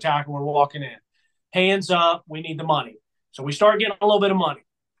staying at right tackle. We're walking in. Hands up. We need the money. So we start getting a little bit of money.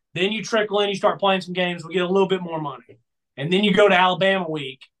 Then you trickle in. You start playing some games. We get a little bit more money. And then you go to Alabama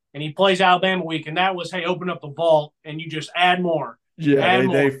week, and he plays Alabama week, and that was, hey, open up the vault, and you just add more.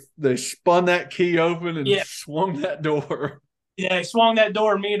 Yeah, they spun that key open and swung that door. Yeah, they swung that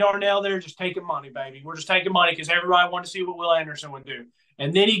door. Me and Darnell there just taking money, baby. We're just taking money because everybody wanted to see what Will Anderson would do.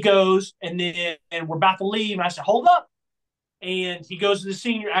 And then he goes, and we're about to leave. And I said, hold up. And he goes to the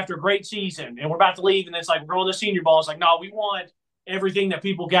senior after a great season. And we're about to leave. And it's like, we're going to the Senior Bowl. It's like, no, we want everything that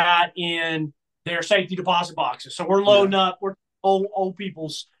people got in their safety deposit boxes. So we're loading up. We're old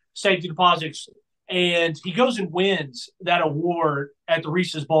people's safety deposits. And he goes and wins that award at the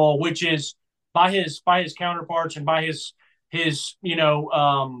Reese's Bowl, which is by his counterparts and by his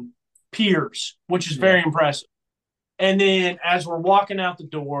peers, which is very impressive. And then as we're walking out the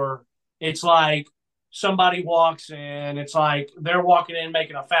door, it's like somebody walks in. It's like they're walking in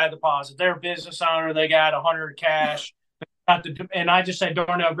making a fat deposit. They're a business owner. They got 100 cash. And I just say,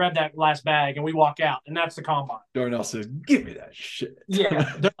 Darnell, grab that last bag, and we walk out. And that's the combine. Darnell says, give me that shit.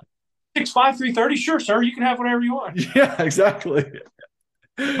 Yeah. 6'5", 330, sure, sir. You can have whatever you want. Yeah, exactly.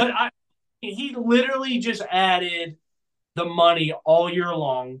 But he literally just added the money all year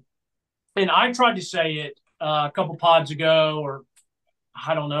long. And I tried to say it a couple pods ago, or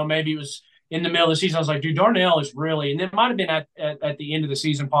I don't know, maybe it was in the middle of the season. I was like, dude, Darnell is really, and it might have been at the end of the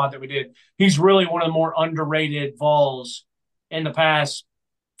season pod that we did, he's really one of the more underrated Vols in the past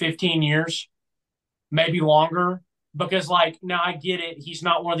 15 years, maybe longer. Because, like, now I get it. He's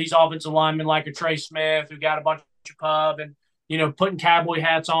not one of these offensive linemen like a Trey Smith who got a bunch of pub and, putting cowboy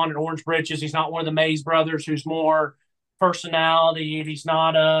hats on and orange breeches. He's not one of the Mays brothers who's more personality. He's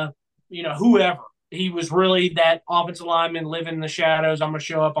not whoever. He was really that offensive lineman living in the shadows. I'm going to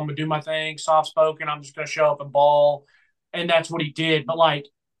show up. I'm going to do my thing. Soft-spoken. I'm just going to show up and ball. And that's what he did. But, like,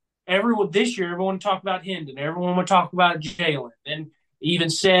 this year, everyone would talk about Hendon. Everyone would talk about Jalen. And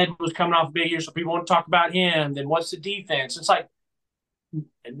even said was coming off a big year, so people want to talk about him. Then what's the defense? It's like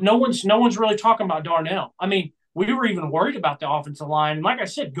no one's really talking about Darnell. I mean, we were even worried about the offensive line. And like I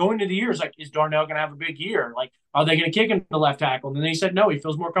said, going into the year, it's like, is Darnell going to have a big year? Like, are they going to kick him to left tackle? And then he said, no, he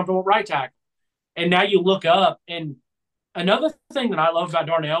feels more comfortable at right tackle. And now you look up, and another thing that I love about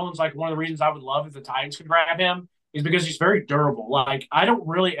Darnell, and it's like one of the reasons I would love if the Titans could grab him, is because he's very durable. Like, I don't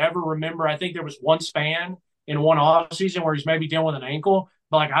really ever remember. I think there was one span in one offseason where he's maybe dealing with an ankle,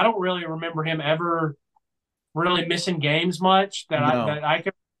 but like I don't really remember him ever really missing games much that I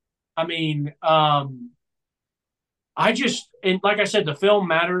could. I mean, I just, and like I said, the film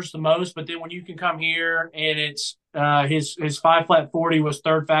matters the most. But then when you can come here and it's his 5 flat 40 was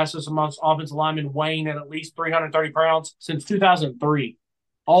third fastest amongst offensive linemen, weighing at least 330 pounds since 2003,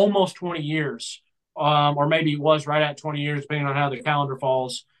 almost 20 years, or maybe it was right at 20 years, depending on how the calendar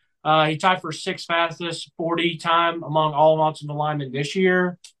falls. He tied for 6th fastest 40 time among all offensive linemen this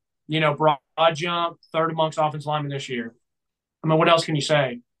year. You know, broad jump, 3rd amongst offensive linemen this year. I mean, what else can you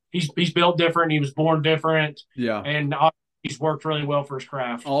say? He's built different. He was born different. Yeah. And he's worked really well for his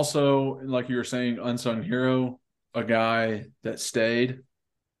craft. Also, like you were saying, unsung hero, a guy that stayed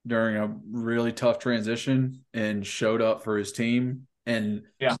during a really tough transition and showed up for his team and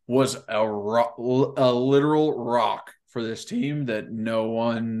was a literal rock for this team that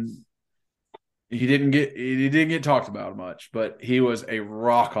he didn't get talked about much, but he was a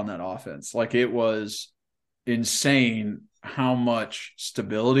rock on that offense. Like, it was insane how much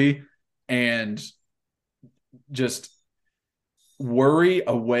stability and just worry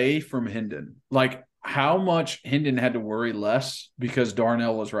away from Hendon. Like, how much Hendon had to worry less because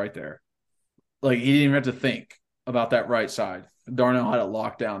Darnell was right there. Like, he didn't even have to think about that right side. Darnell had it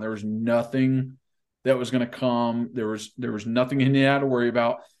locked down. There was nothing that was going to come. There was nothing Hendon had to worry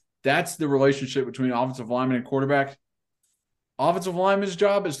about. That's the relationship between offensive lineman and quarterback. Offensive lineman's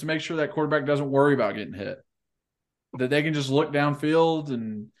job is to make sure that quarterback doesn't worry about getting hit, that they can just look downfield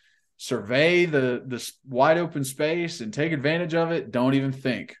and survey the wide open space and take advantage of it. Don't even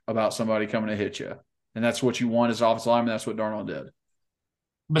think about somebody coming to hit you. And that's what you want as offensive lineman. That's what Darnell did.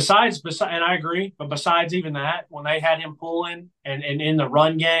 Besides, and I agree, but besides even that, when they had him pulling and in the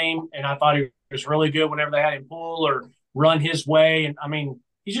run game, and I thought he was really good whenever they had him pull or run his way. And I mean,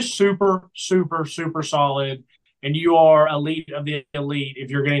 he's just super, super, super solid. And you are elite of the elite if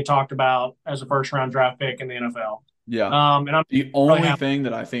you're getting talked about as a first-round draft pick in the NFL. Yeah. And I'm the only thing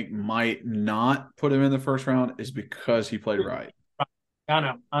that I think might not put him in the first round is because he played right.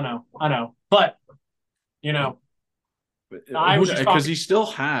 I know. But, you know, because he still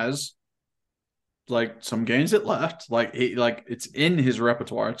has like some games that left. Like it's in his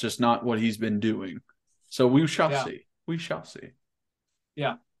repertoire. It's just not what he's been doing. So we shall see. We shall see.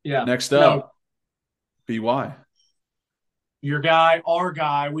 Yeah. Next up, BY. Your guy, our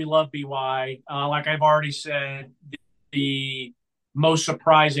guy, we love BY. Like I've already said, the most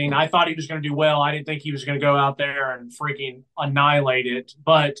surprising, I thought he was going to do well. I didn't think he was going to go out there and freaking annihilate it.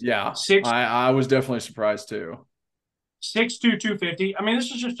 But yeah, I was definitely surprised too. 6'2", 250. I mean,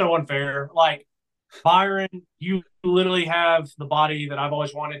 this is just so unfair. Like, Byron, you literally have the body that I've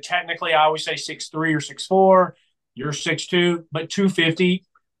always wanted. Technically, I always say 6'3" or 6'4". You're 6'2", but 250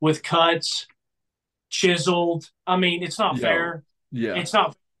 with cuts, chiseled. I mean, it's not fair. Yeah. It's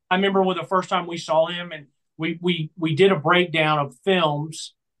not. I remember when the first time we saw him and we did a breakdown of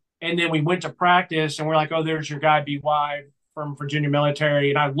films, and then we went to practice and we're like, oh, there's your guy BY from Virginia Military.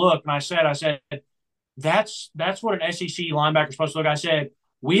 And I looked and I said, that's what an SEC linebacker is supposed to look. I said,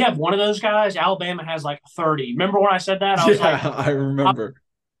 we have one of those guys. Alabama has like 30. Remember when I said that? I remember.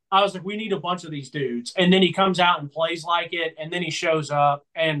 I was like, we need a bunch of these dudes. And then he comes out and plays like it, and then he shows up.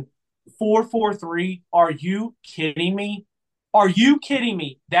 And 4.43, are you kidding me? Are you kidding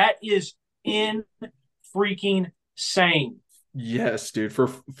me? That is freaking sane. Yes, dude.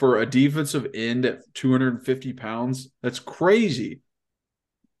 For a defensive end at 250 pounds, that's crazy.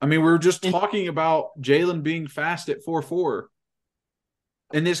 I mean, we were just talking about Jalen being fast at 4.4.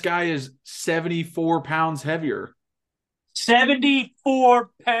 And this guy is 74 pounds heavier. 74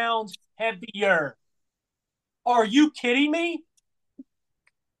 pounds heavier. Are you kidding me?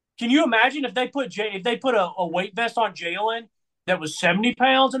 Can you imagine if they put a weight vest on Jalen that was 70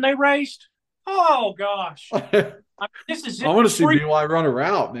 pounds and they raced? Oh gosh! I want to see BY run a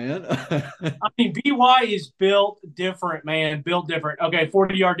route, man. I mean, BY is built different, man. Built different. Okay,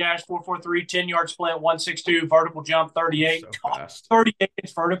 40-yard dash, 4.43, 10-yard split, 1.62, vertical jump, 38, so fast. 38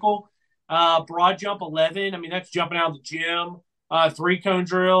 inch vertical. Broad jump 11. I mean, that's jumping out of the gym. 3-cone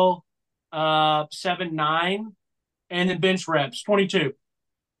drill, 7.9, and then bench reps 22.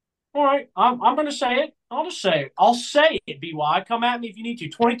 All right, I'm going to say it. I'll just say it. I'll say it. BY, come at me if you need to.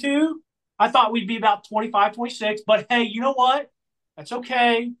 22. I thought we'd be about 25, 26, but hey, you know what? That's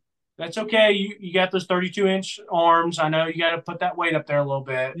okay. That's okay. You got those 32-inch arms. I know you got to put that weight up there a little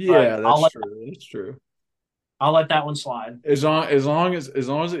bit. Yeah, but that's true. That's true. I'll let that one slide. As long as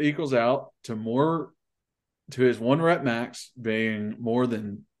it equals out to his 1 rep max being more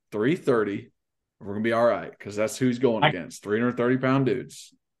than 330, we're gonna be all right, because that's who he's going against. 330-pound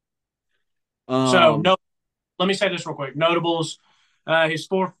dudes. Let me say this real quick. Notables, his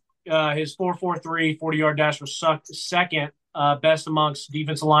 4.43 40-yard dash was second best amongst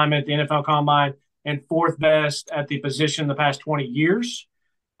defensive linemen at the NFL Combine and fourth best at the position in the past 20 years.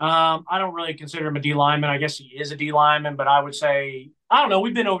 I don't really consider him a D lineman. I guess he is a D lineman, but I would say, I don't know.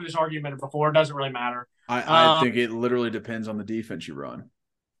 We've been over this argument before. It doesn't really matter. I think it literally depends on the defense you run.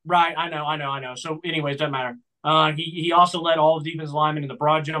 Right. I know. So anyways, doesn't matter. He also led all of defensive linemen in the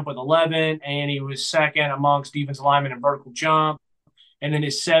broad jump with 11, and he was second amongst defensive linemen in vertical jump. And then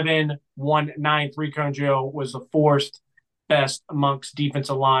his 7.19 three-cone drill was the fourth best amongst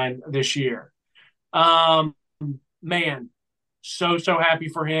defensive line this year. Man, so happy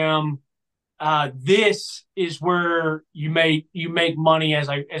for him. This is where you make money as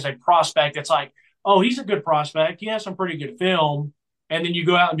a prospect. It's like, oh, he's a good prospect. He has some pretty good film. And then you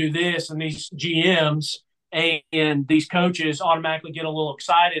go out and do this, and these GMs and these coaches automatically get a little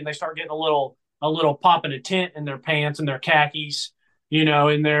excited, and they start getting a little pop in a tent in their pants and their khakis, in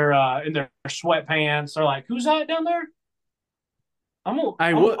their sweatpants. They're like, "Who's that down there?" I'm a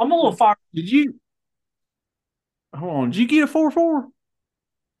little fired. Hold on. Did you get a 4.4?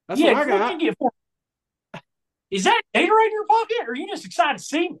 That's what I got. You get 4. Is that Gatorade in your pocket, or are you just excited to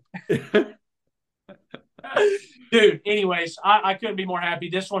see me? Dude, anyways, I couldn't be more happy.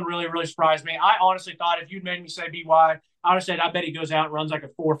 This one really, really surprised me. I honestly thought if you'd made me say BY, I would have said, I bet he goes out and runs like a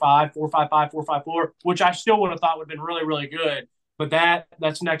 4.5, 4.55, 4.54, which I still would have thought would have been really, really good. But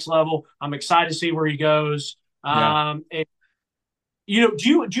that's next level. I'm excited to see where he goes. Yeah. Do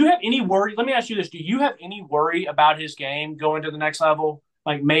you have any worry? Let me ask you this. Do you have any worry about his game going to the next level?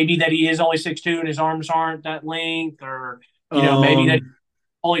 Like maybe that he is only 6'2" and his arms aren't that length, or, maybe that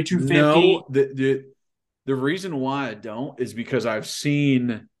only 250? No, the reason why I don't is because I've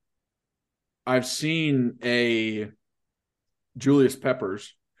seen a Julius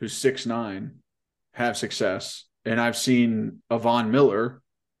Peppers, who's 6'9", have success. And I've seen a Von Miller,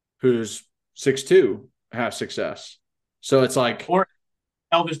 who's 6'2", have success. So it's like, or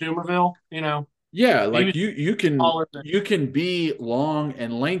Elvis Dumervil, Yeah, like you can be long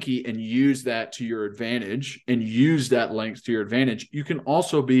and lanky and use that to your advantage, and use that length to your advantage. You can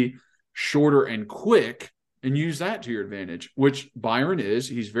also be shorter and quick and use that to your advantage, which Byron is.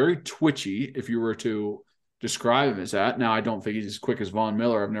 He's very twitchy, if you were to describe him as that. Now, I don't think he's as quick as Von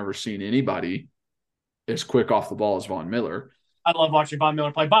Miller. I've never seen anybody as quick off the ball as Von Miller. I love watching Von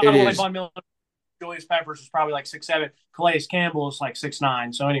Miller play. By the way, Von Miller, Julius Peppers is probably like 6'7". Calais Campbell is like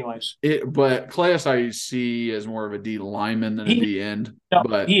 6'9". So anyways. But Calais I see as more of a D lineman than a D end. No,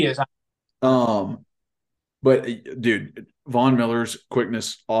 but he is. But dude, Von Miller's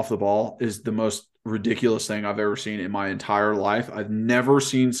quickness off the ball is the most ridiculous thing I've ever seen in my entire life. I've never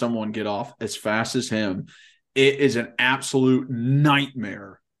seen someone get off as fast as him. It is an absolute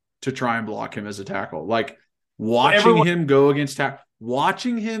nightmare to try and block him as a tackle. Like watching him go against tackle,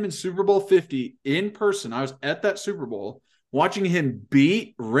 watching him in Super Bowl 50 in person. I was at that Super Bowl. Watching him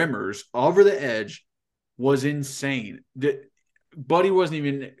beat Rimmers over the edge was insane. Buddy wasn't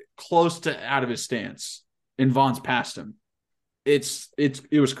even close to out of his stance, and Von's past him. It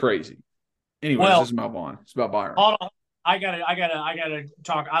was crazy. Anyways, this is about Von. It's about Byron. Hold on. I gotta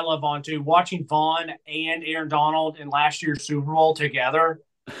talk. I love Von too. Watching Von and Aaron Donald in last year's Super Bowl together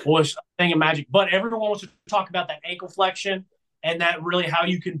was a thing of magic. But everyone wants to talk about that ankle flexion and that really how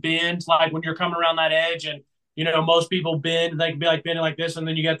you can bend, like when you're coming around that edge, and most people bend. They can be like bending like this, and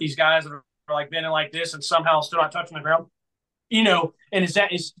then you got these guys that are like bending like this, and somehow still not touching the ground. And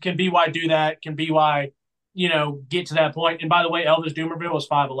can BY do that? Can BY get to that point? And by the way, Elvis Dumervil was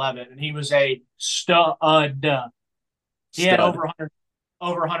 5'11", and he was a stud. He had over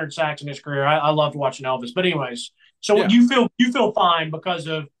 100 sacks in his career. I loved watching Elvis. But anyways, so yeah. you feel fine because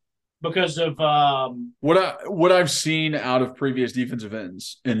of what I've seen out of previous defensive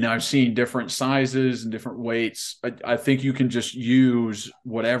ends, and I've seen different sizes and different weights. I think you can just use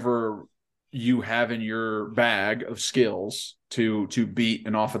whatever you have in your bag of skills to beat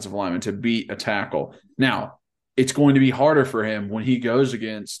an offensive lineman, to beat a tackle. Now, it's going to be harder for him when he goes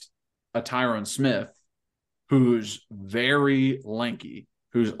against a Tyron Smith, who's very lanky,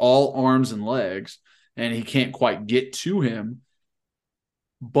 who's all arms and legs, and he can't quite get to him.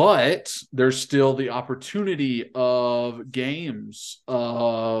 But there's still the opportunity of games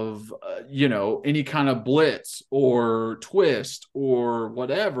of, any kind of blitz or twist or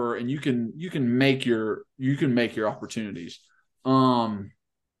whatever. And you can make your opportunities. But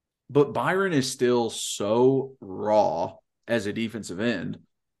Byron is still so raw as a defensive end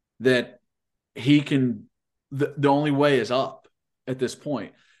that he can, the only way is up at this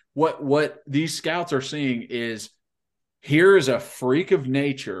point. What these scouts are seeing is, here is a freak of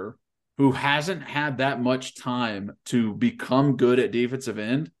nature who hasn't had that much time to become good at defensive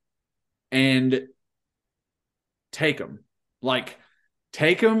end, and take him. Like,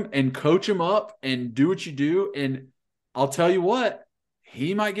 take him and coach him up and do what you do. And I'll tell you what,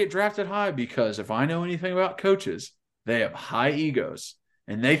 he might get drafted high, because if I know anything about coaches, they have high egos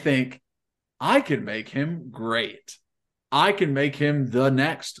and they think, I can make him great. I can make him the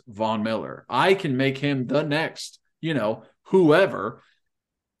next Von Miller. I can make him the next, whoever.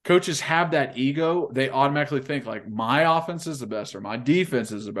 Coaches have that ego. They automatically think, like, my offense is the best, or my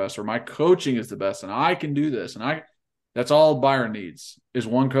defense is the best, or my coaching is the best, and I can do this. And that's all Byron needs, is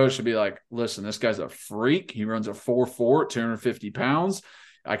one coach to be like, listen, this guy's a freak. He runs a 4.4 at 250 pounds.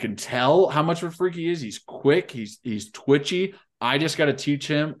 I can tell how much of a freak he is. He's quick. He's twitchy. I just got to teach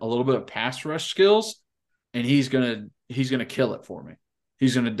him a little bit of pass rush skills, and he's gonna kill it for me.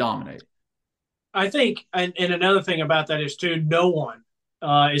 He's gonna dominate. I think, and another thing about that is too, no one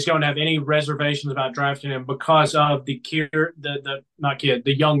is going to have any reservations about drafting him because of the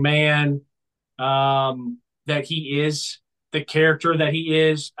young man that he is, the character that he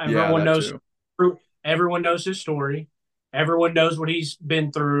is. Everyone knows. Everyone knows his story. Everyone knows what he's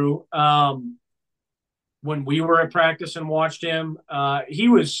been through. When we were at practice and watched him, he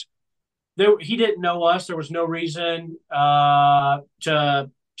was there. He didn't know us. There was no reason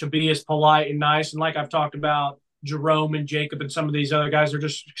to be as polite and nice. And like I've talked about, Jerome and Jacob and some of these other guys are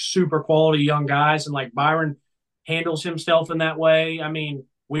just super quality young guys. And like Byron handles himself in that way. I mean,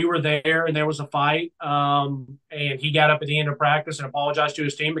 we were there and there was a fight. And he got up at the end of practice and apologized to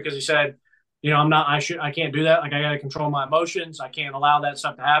his team because he said, I can't do that. Like, I got to control my emotions. I can't allow that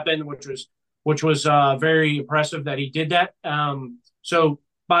stuff to happen, which was very impressive that he did that. So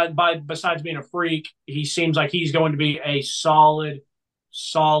besides being a freak, he seems like he's going to be a solid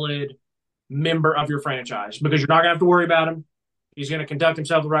member of your franchise, because you're not going to have to worry about him. He's going to conduct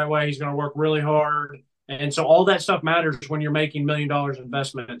himself the right way. He's going to work really hard. And so all that stuff matters when you're making $1 million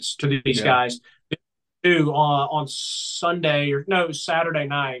investments to these guys. On Saturday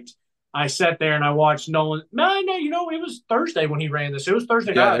night, I sat there and I watched Nolan. It was Thursday when he ran this. It was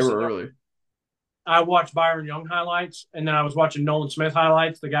Thursday night. Yeah, they were early. I watched Byron Young highlights, and then I was watching Nolan Smith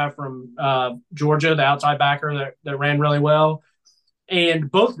highlights, the guy from Georgia, the outside backer that ran really well.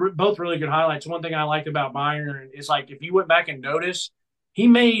 And both really good highlights. One thing I liked about Byron is, like, if you went back and noticed, he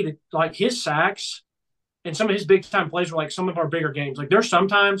made, like, his sacks and some of his big time plays were like some of our bigger games. Like, there's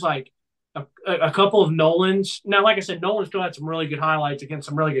sometimes like a couple of Nolan's. Now, like I said, Nolan still had some really good highlights against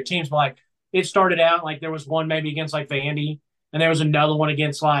some really good teams, but like it started out like there was one maybe against like Vandy, and there was another one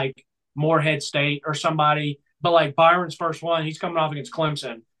against like Morehead State or somebody. But like Byron's first one, he's coming off against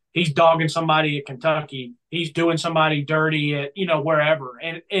Clemson. He's dogging somebody at Kentucky. He's doing somebody dirty at, wherever.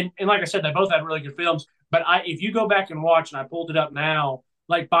 And like I said, they both had really good films. But if you go back and watch, and I pulled it up now,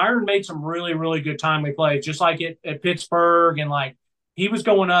 like Byron made some really, really good timely plays, just like at Pittsburgh. And like he was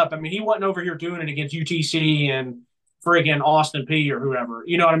going up. I mean, he wasn't over here doing it against UTC and friggin' Austin P or whoever.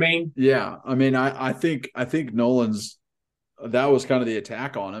 You know what I mean? Yeah. I mean, I think Nolan's, that was kind of the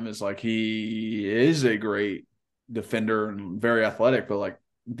attack on him, is like he is a great defender and very athletic, but like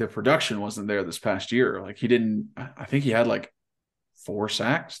the production wasn't there this past year. Like I think he had like 4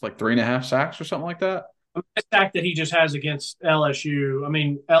 sacks, like 3.5 sacks or something like that. The sack that he just has against LSU. I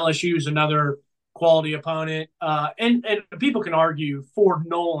mean, LSU is another quality opponent. And people can argue for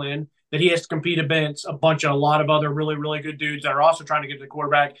Nolan that he has to compete against a lot of other really, really good dudes that are also trying to get to the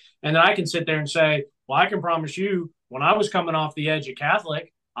quarterback. And then I can sit there and say, well, I can promise you, when I was coming off the edge at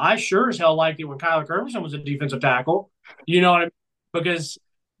Catholic, I sure as hell liked it when Kyler Kervison was a defensive tackle. You know what I mean? Because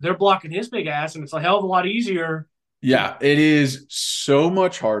they're blocking his big ass, and it's a hell of a lot easier. Yeah, it is so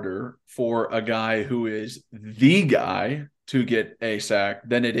much harder for a guy who is the guy to get a sack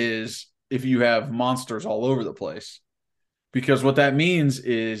than it is if you have monsters all over the place. Because what that means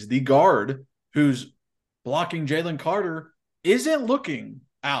is the guard who's blocking Jalen Carter isn't looking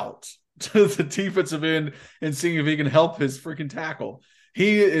out to the defensive end and seeing if he can help his freaking tackle.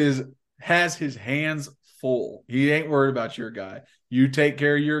 He has his hands full. He ain't worried about your guy. You take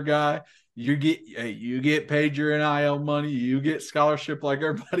care of your guy. You get paid your NIL money. You get scholarship like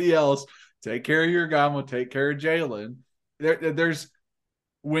everybody else. Take care of your guy. I'm going to take care of Jalen. There's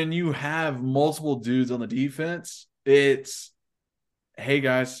when you have multiple dudes on the defense, it's, hey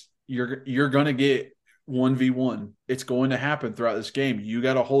guys, you're gonna get 1v1. It's going to happen throughout this game. You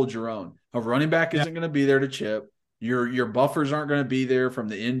got to hold your own. A running back isn't going to be there to chip. Your buffers aren't going to be there from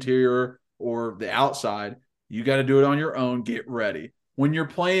the interior or the outside. You got to do it on your own. Get ready. When you're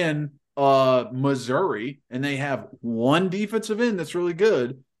playing Missouri and they have one defensive end that's really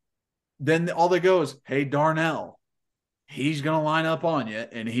good, then all they go is, hey, Darnell, he's going to line up on you,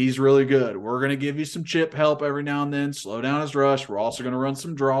 and he's really good. We're going to give you some chip help every now and then, slow down his rush. We're also going to run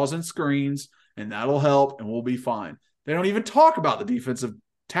some draws and screens, and that'll help, and we'll be fine. They don't even talk about the defensive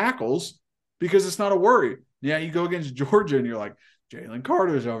tackles because it's not a worry. Yeah, you go against Georgia, and you're like, Jalen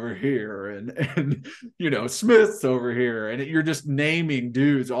Carter's over here, and Smith's over here, and you're just naming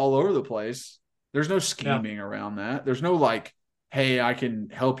dudes all over the place. There's no scheming around that. There's no like, hey, I can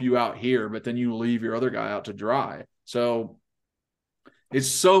help you out here, but then you leave your other guy out to dry. So it's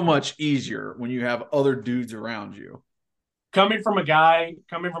so much easier when you have other dudes around you. Coming from a guy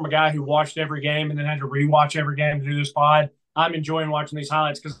who watched every game and then had to rewatch every game to do this pod, I'm enjoying watching these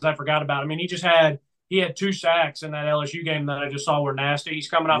highlights because I forgot about it. I mean, he had 2 sacks in that LSU game that I just saw were nasty. He's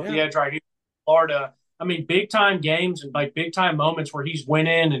coming off the edge right here in Florida. I mean, big-time games and, like, big-time moments where he's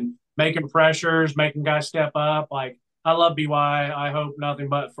winning and making pressures, making guys step up. Like, I love BY. I hope nothing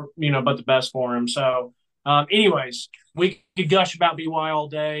but the best for him. So, anyways, we could gush about BY all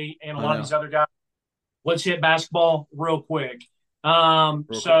day and a lot of these other guys. Let's hit basketball real quick.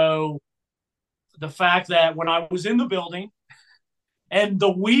 So the fact that when I was in the building and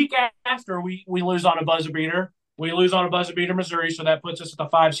the week after we lose on a buzzer beater, Missouri. So that puts us at the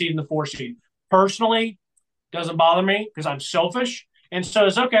 5 seed and the 4 seed. Personally, doesn't bother me because I'm selfish. And so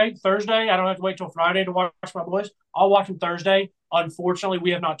it's okay. Thursday, I don't have to wait till Friday to watch my boys. I'll watch them Thursday. Unfortunately, we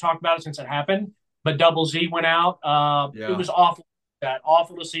have not talked about it since it happened, but Double Z went out. It was awful.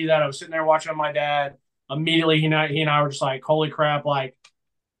 Awful to see that. I was sitting there watching my dad. Immediately, he and I were just like, holy crap, like,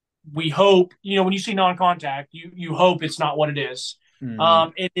 we hope, when you see non-contact, you hope it's not what it is.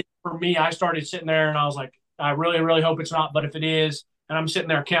 For me, I started sitting there and I was like, I really, really hope it's not, but if it is, and I'm sitting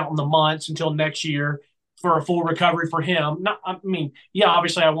there counting the months until next year for a full recovery for him.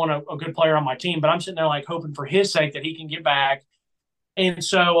 Obviously I want a good player on my team, but I'm sitting there like hoping for his sake that he can get back. And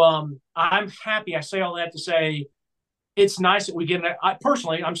so I'm happy. I say all that to say it's nice that we get –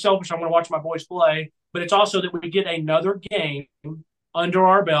 I'm selfish. I want to watch my boys play. But it's also that we get another game under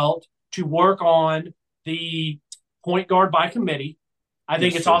our belt to work on the point guard by committee. I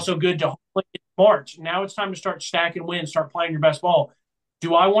think it's also good to play in March. Now it's time to start stacking wins, start playing your best ball.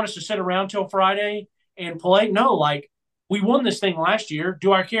 Do I want us to sit around till Friday and play? No, like, we won this thing last year.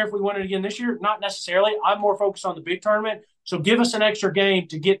 Do I care if we win it again this year? Not necessarily. I'm more focused on the big tournament. So give us an extra game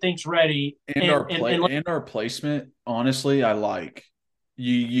to get things ready. And our placement, honestly, I like.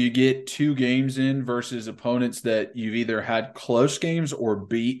 You get 2 games in versus opponents that you've either had close games or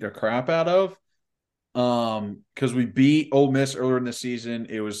beat the crap out of. Because we beat Ole Miss earlier in the season.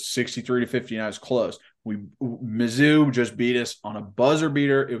 It was 63-59. It was close. Mizzou just beat us on a buzzer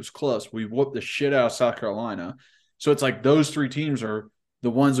beater. It was close. We whooped the shit out of South Carolina. So it's like those 3 teams are the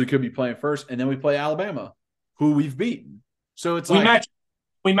ones we could be playing first. And then we play Alabama, who we've beaten. So it's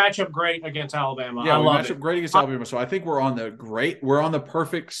we match up great against Alabama. Yeah, we match up great against Alabama. So I think we're on the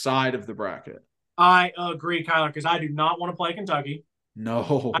perfect side of the bracket. I agree, Kyler, because I do not want to play Kentucky.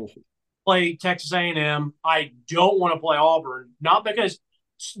 No. I play Texas A&M. I don't want to play Auburn, not because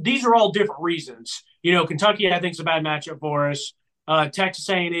these are all different reasons. Kentucky, I think, is a bad matchup for us. Texas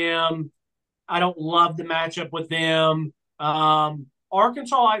A&M, I don't love the matchup with them.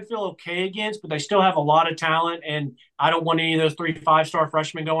 Arkansas, I feel okay against, but they still have a lot of talent, and I don't want any of those 3 5-star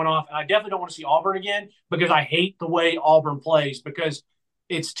freshmen going off. And I definitely don't want to see Auburn again because I hate the way Auburn plays because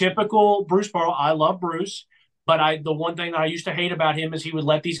it's typical Bruce Pearl. I love Bruce, but the one thing that I used to hate about him is he would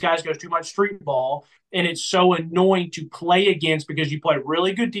let these guys go too much street ball, and it's so annoying to play against because you play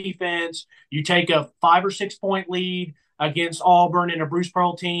really good defense. You take a 5 or 6 point lead against Auburn and a Bruce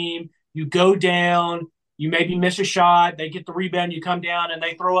Pearl team. You go down. You maybe miss a shot. They get the rebound. You come down, and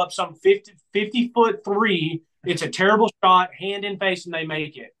they throw up some 50-foot three. It's a terrible shot, hand in face, and they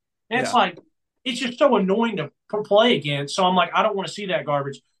make it. And it's like it's just so annoying to play against. So I'm like, I don't want to see that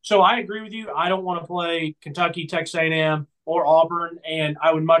garbage. So I agree with you. I don't want to play Kentucky, Texas A&M, or Auburn, and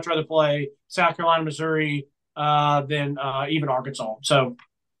I would much rather play South Carolina, Missouri than even Arkansas. So,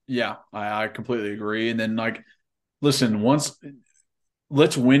 yeah, I completely agree. And then, like, listen,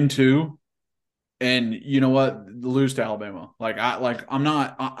 let's win 2. And you know what? Lose to Alabama. I'm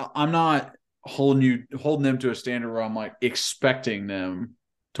not holding them to a standard where I'm like expecting them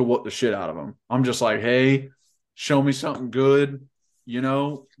to whoop the shit out of them. I'm just like, hey, show me something good.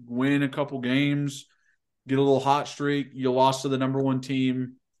 win a couple games, get a little hot streak. You lost to the number one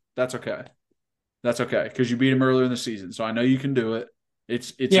team. That's okay. That's okay because you beat them earlier in the season. So I know you can do it.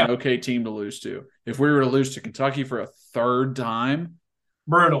 It's an okay team to lose to. If we were to lose to Kentucky for a third time,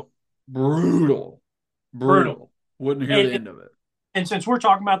 brutal. Wouldn't hear the end of it. And since we're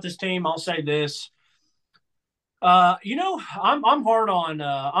talking about this team, I'll say this. I'm hard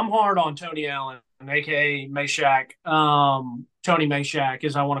on Tony Allen, aka Meshack, Tony Meshack,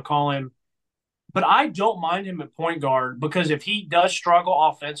 as I want to call him. But I don't mind him at point guard because if he does struggle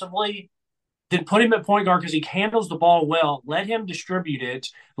offensively, then put him at point guard because he handles the ball well. Let him distribute it.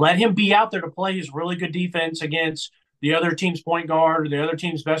 Let him be out there to play his really good defense against the other team's point guard or the other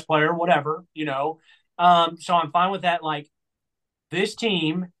team's best player, whatever, So I'm fine with that. Like, this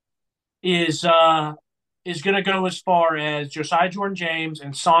team is going to go as far as Josiah Jordan-James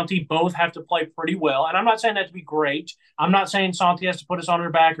and Santi both have to play pretty well. And I'm not saying that to be great. I'm not saying Santi has to put us on their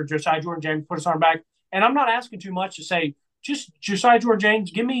back or Josiah Jordan-James put us on our back. And I'm not asking too much to say, just Josiah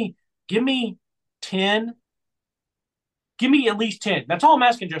Jordan-James, give me 10. Give me at least 10. That's all I'm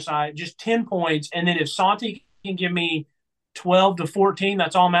asking, Josiah, just 10 points. And then if Santi can give me 12 to 14,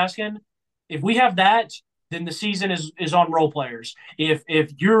 that's all I'm asking. If we have that, then the season is on role players. If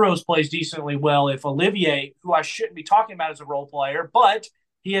Euros plays decently well, if Olivier, who I shouldn't be talking about as a role player, but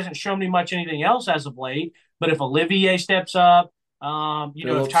he hasn't shown me much anything else as of late. But if Olivier steps up, Phillips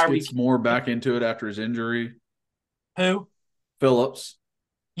if Tyreke gets more back into it after his injury. Who? Phillips.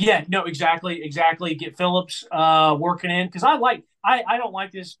 Yeah, no, exactly. Get Phillips working in because I don't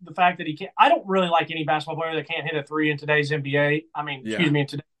like the fact that he can't. I don't really like any basketball player that can't hit a three in today's NBA. Excuse me, in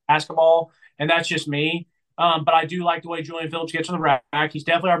today's basketball, and that's just me. But I do like the way Julian Phillips gets on the rack. He's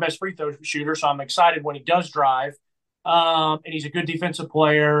definitely our best free throw shooter, so I'm excited when he does drive. And he's a good defensive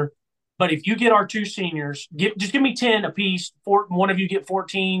player. But if you get our two seniors, just give me 10 apiece. One of you get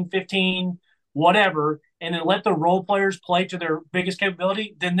 14, 15, whatever, and then let the role players play to their biggest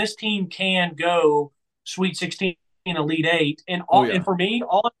capability, then this team can go Sweet 16, Elite 8. And and for me,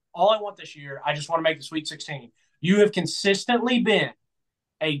 all I want this year, I just want to make the Sweet 16. You have consistently been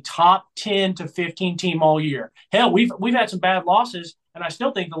a top 10 to 15 team all year. Hell, we've had some bad losses, and I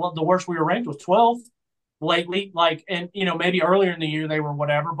still think the worst we were ranked was 12th lately. Maybe earlier in the year they were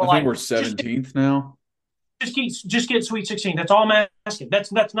whatever. But I think we're 17th now. Just get Sweet 16. That's all I'm asking.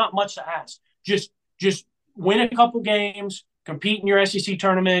 That's not much to ask. Just win a couple games, compete in your SEC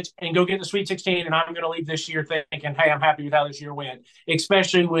tournament, and go get the Sweet 16. And I'm going to leave this year thinking, hey, I'm happy with how this year went,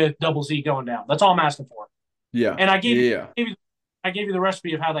 especially with Double Z going down. That's all I'm asking for. Yeah. And I gave you the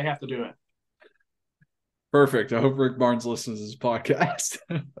recipe of how they have to do it. Perfect. I hope Rick Barnes listens to this podcast.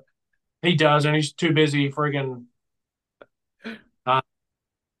 He does, and he's too busy friggin'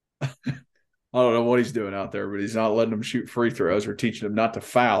 I don't know what he's doing out there, but he's not letting them shoot free throws or teaching them not to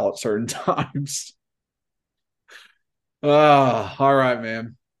foul at certain times. All right,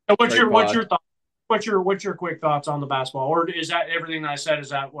 man. What's your thoughts? What's your quick thoughts on the basketball? Or is that everything that I said? Is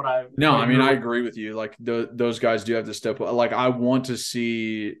that what I? No, I agree with you. Like those guys do have to step up. Like I want to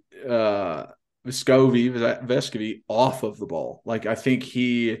see Vescovi off of the ball. Like I think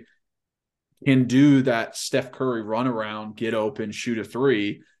he can do that Steph Curry run around, get open, shoot a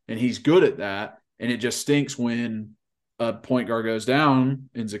three, and he's good at that. And it just stinks when a point guard goes down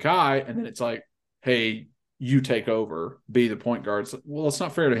in Zakai, and then it's like, hey, you take over, be the point guard. It's like, well, it's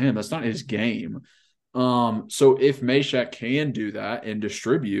not fair to him. That's not his game. So if Meshack can do that and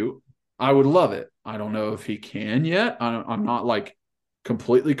distribute, I would love it. I don't know if he can yet. I'm not like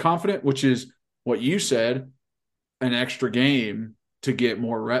completely confident, which is what you said, an extra game to get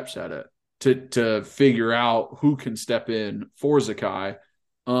more reps at it, to figure out who can step in for Zakai.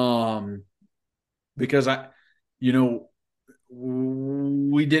 Because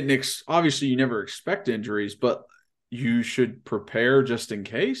we didn't obviously you never expect injuries, but you should prepare just in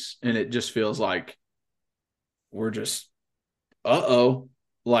case. And it just feels like we're just,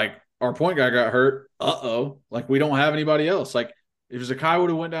 like our point guy got hurt. Like we don't have anybody else. Like if Zakai would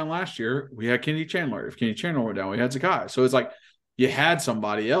have went down last year, we had Kenny Chandler. If Kenny Chandler went down, we had Zakai. So it's like you had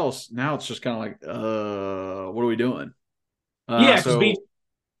somebody else. Now it's just kind of like, what are we doing? Because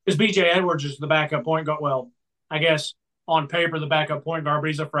BJ Edwards is the backup point guard. Well, I guess on paper the backup point guard, but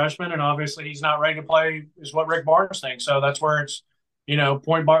he's a freshman, and obviously he's not ready to play. Is what Rick Barnes thinks. So that's where it's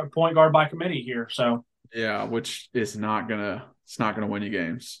point guard by committee here. So yeah, which is not gonna win you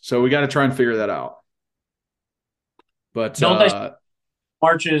games. So we got to try and figure that out. But don't they?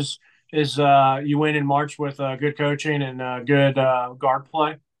 March is you win in March with good coaching and good guard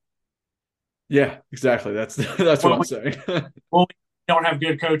play. Yeah, exactly. That's what I'm saying. Well, we don't have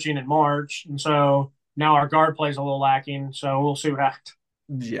good coaching in March, and so Now our guard play is a little lacking, so we'll see what happens.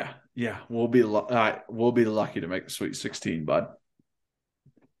 Yeah. We'll be lucky to make the Sweet 16, bud.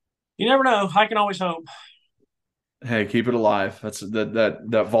 You never know. I can always hope. Hey, keep it alive. That's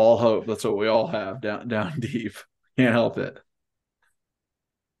that Vol hope. That's what we all have down deep. Can't help it.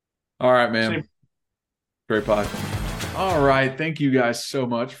 All right, man. Great pod. All right. Thank you guys so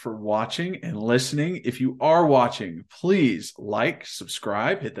much for watching and listening. If you are watching, please like,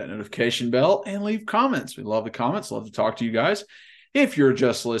 subscribe, hit that notification bell, and leave comments. We love the comments. Love to talk to you guys. If you're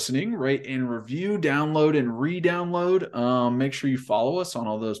just listening, rate and review, download and re-download. Make sure you follow us on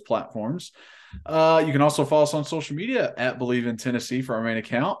all those platforms. You can also follow us on social media at Believe in Tennessee for our main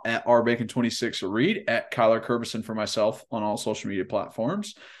account, at rbacon26reed, at Kyler Curbison for myself on all social media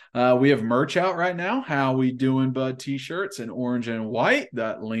platforms. We have merch out right now. How we doing, bud? T-shirts in orange and white.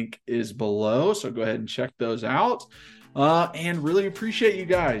 That link is below, so go ahead and check those out. And really appreciate you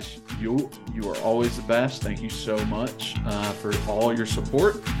guys. You are always the best. Thank you so much for all your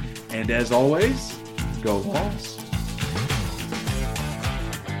support. And as always, go Vols.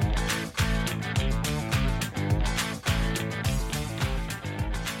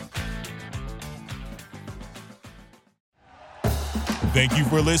 Thank you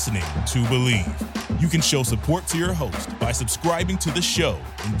for listening to Believe. You can show support to your host by subscribing to the show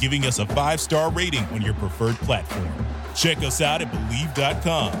and giving us a 5-star rating on your preferred platform. Check us out at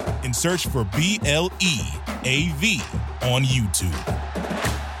Believe.com and search for BLEAV on YouTube.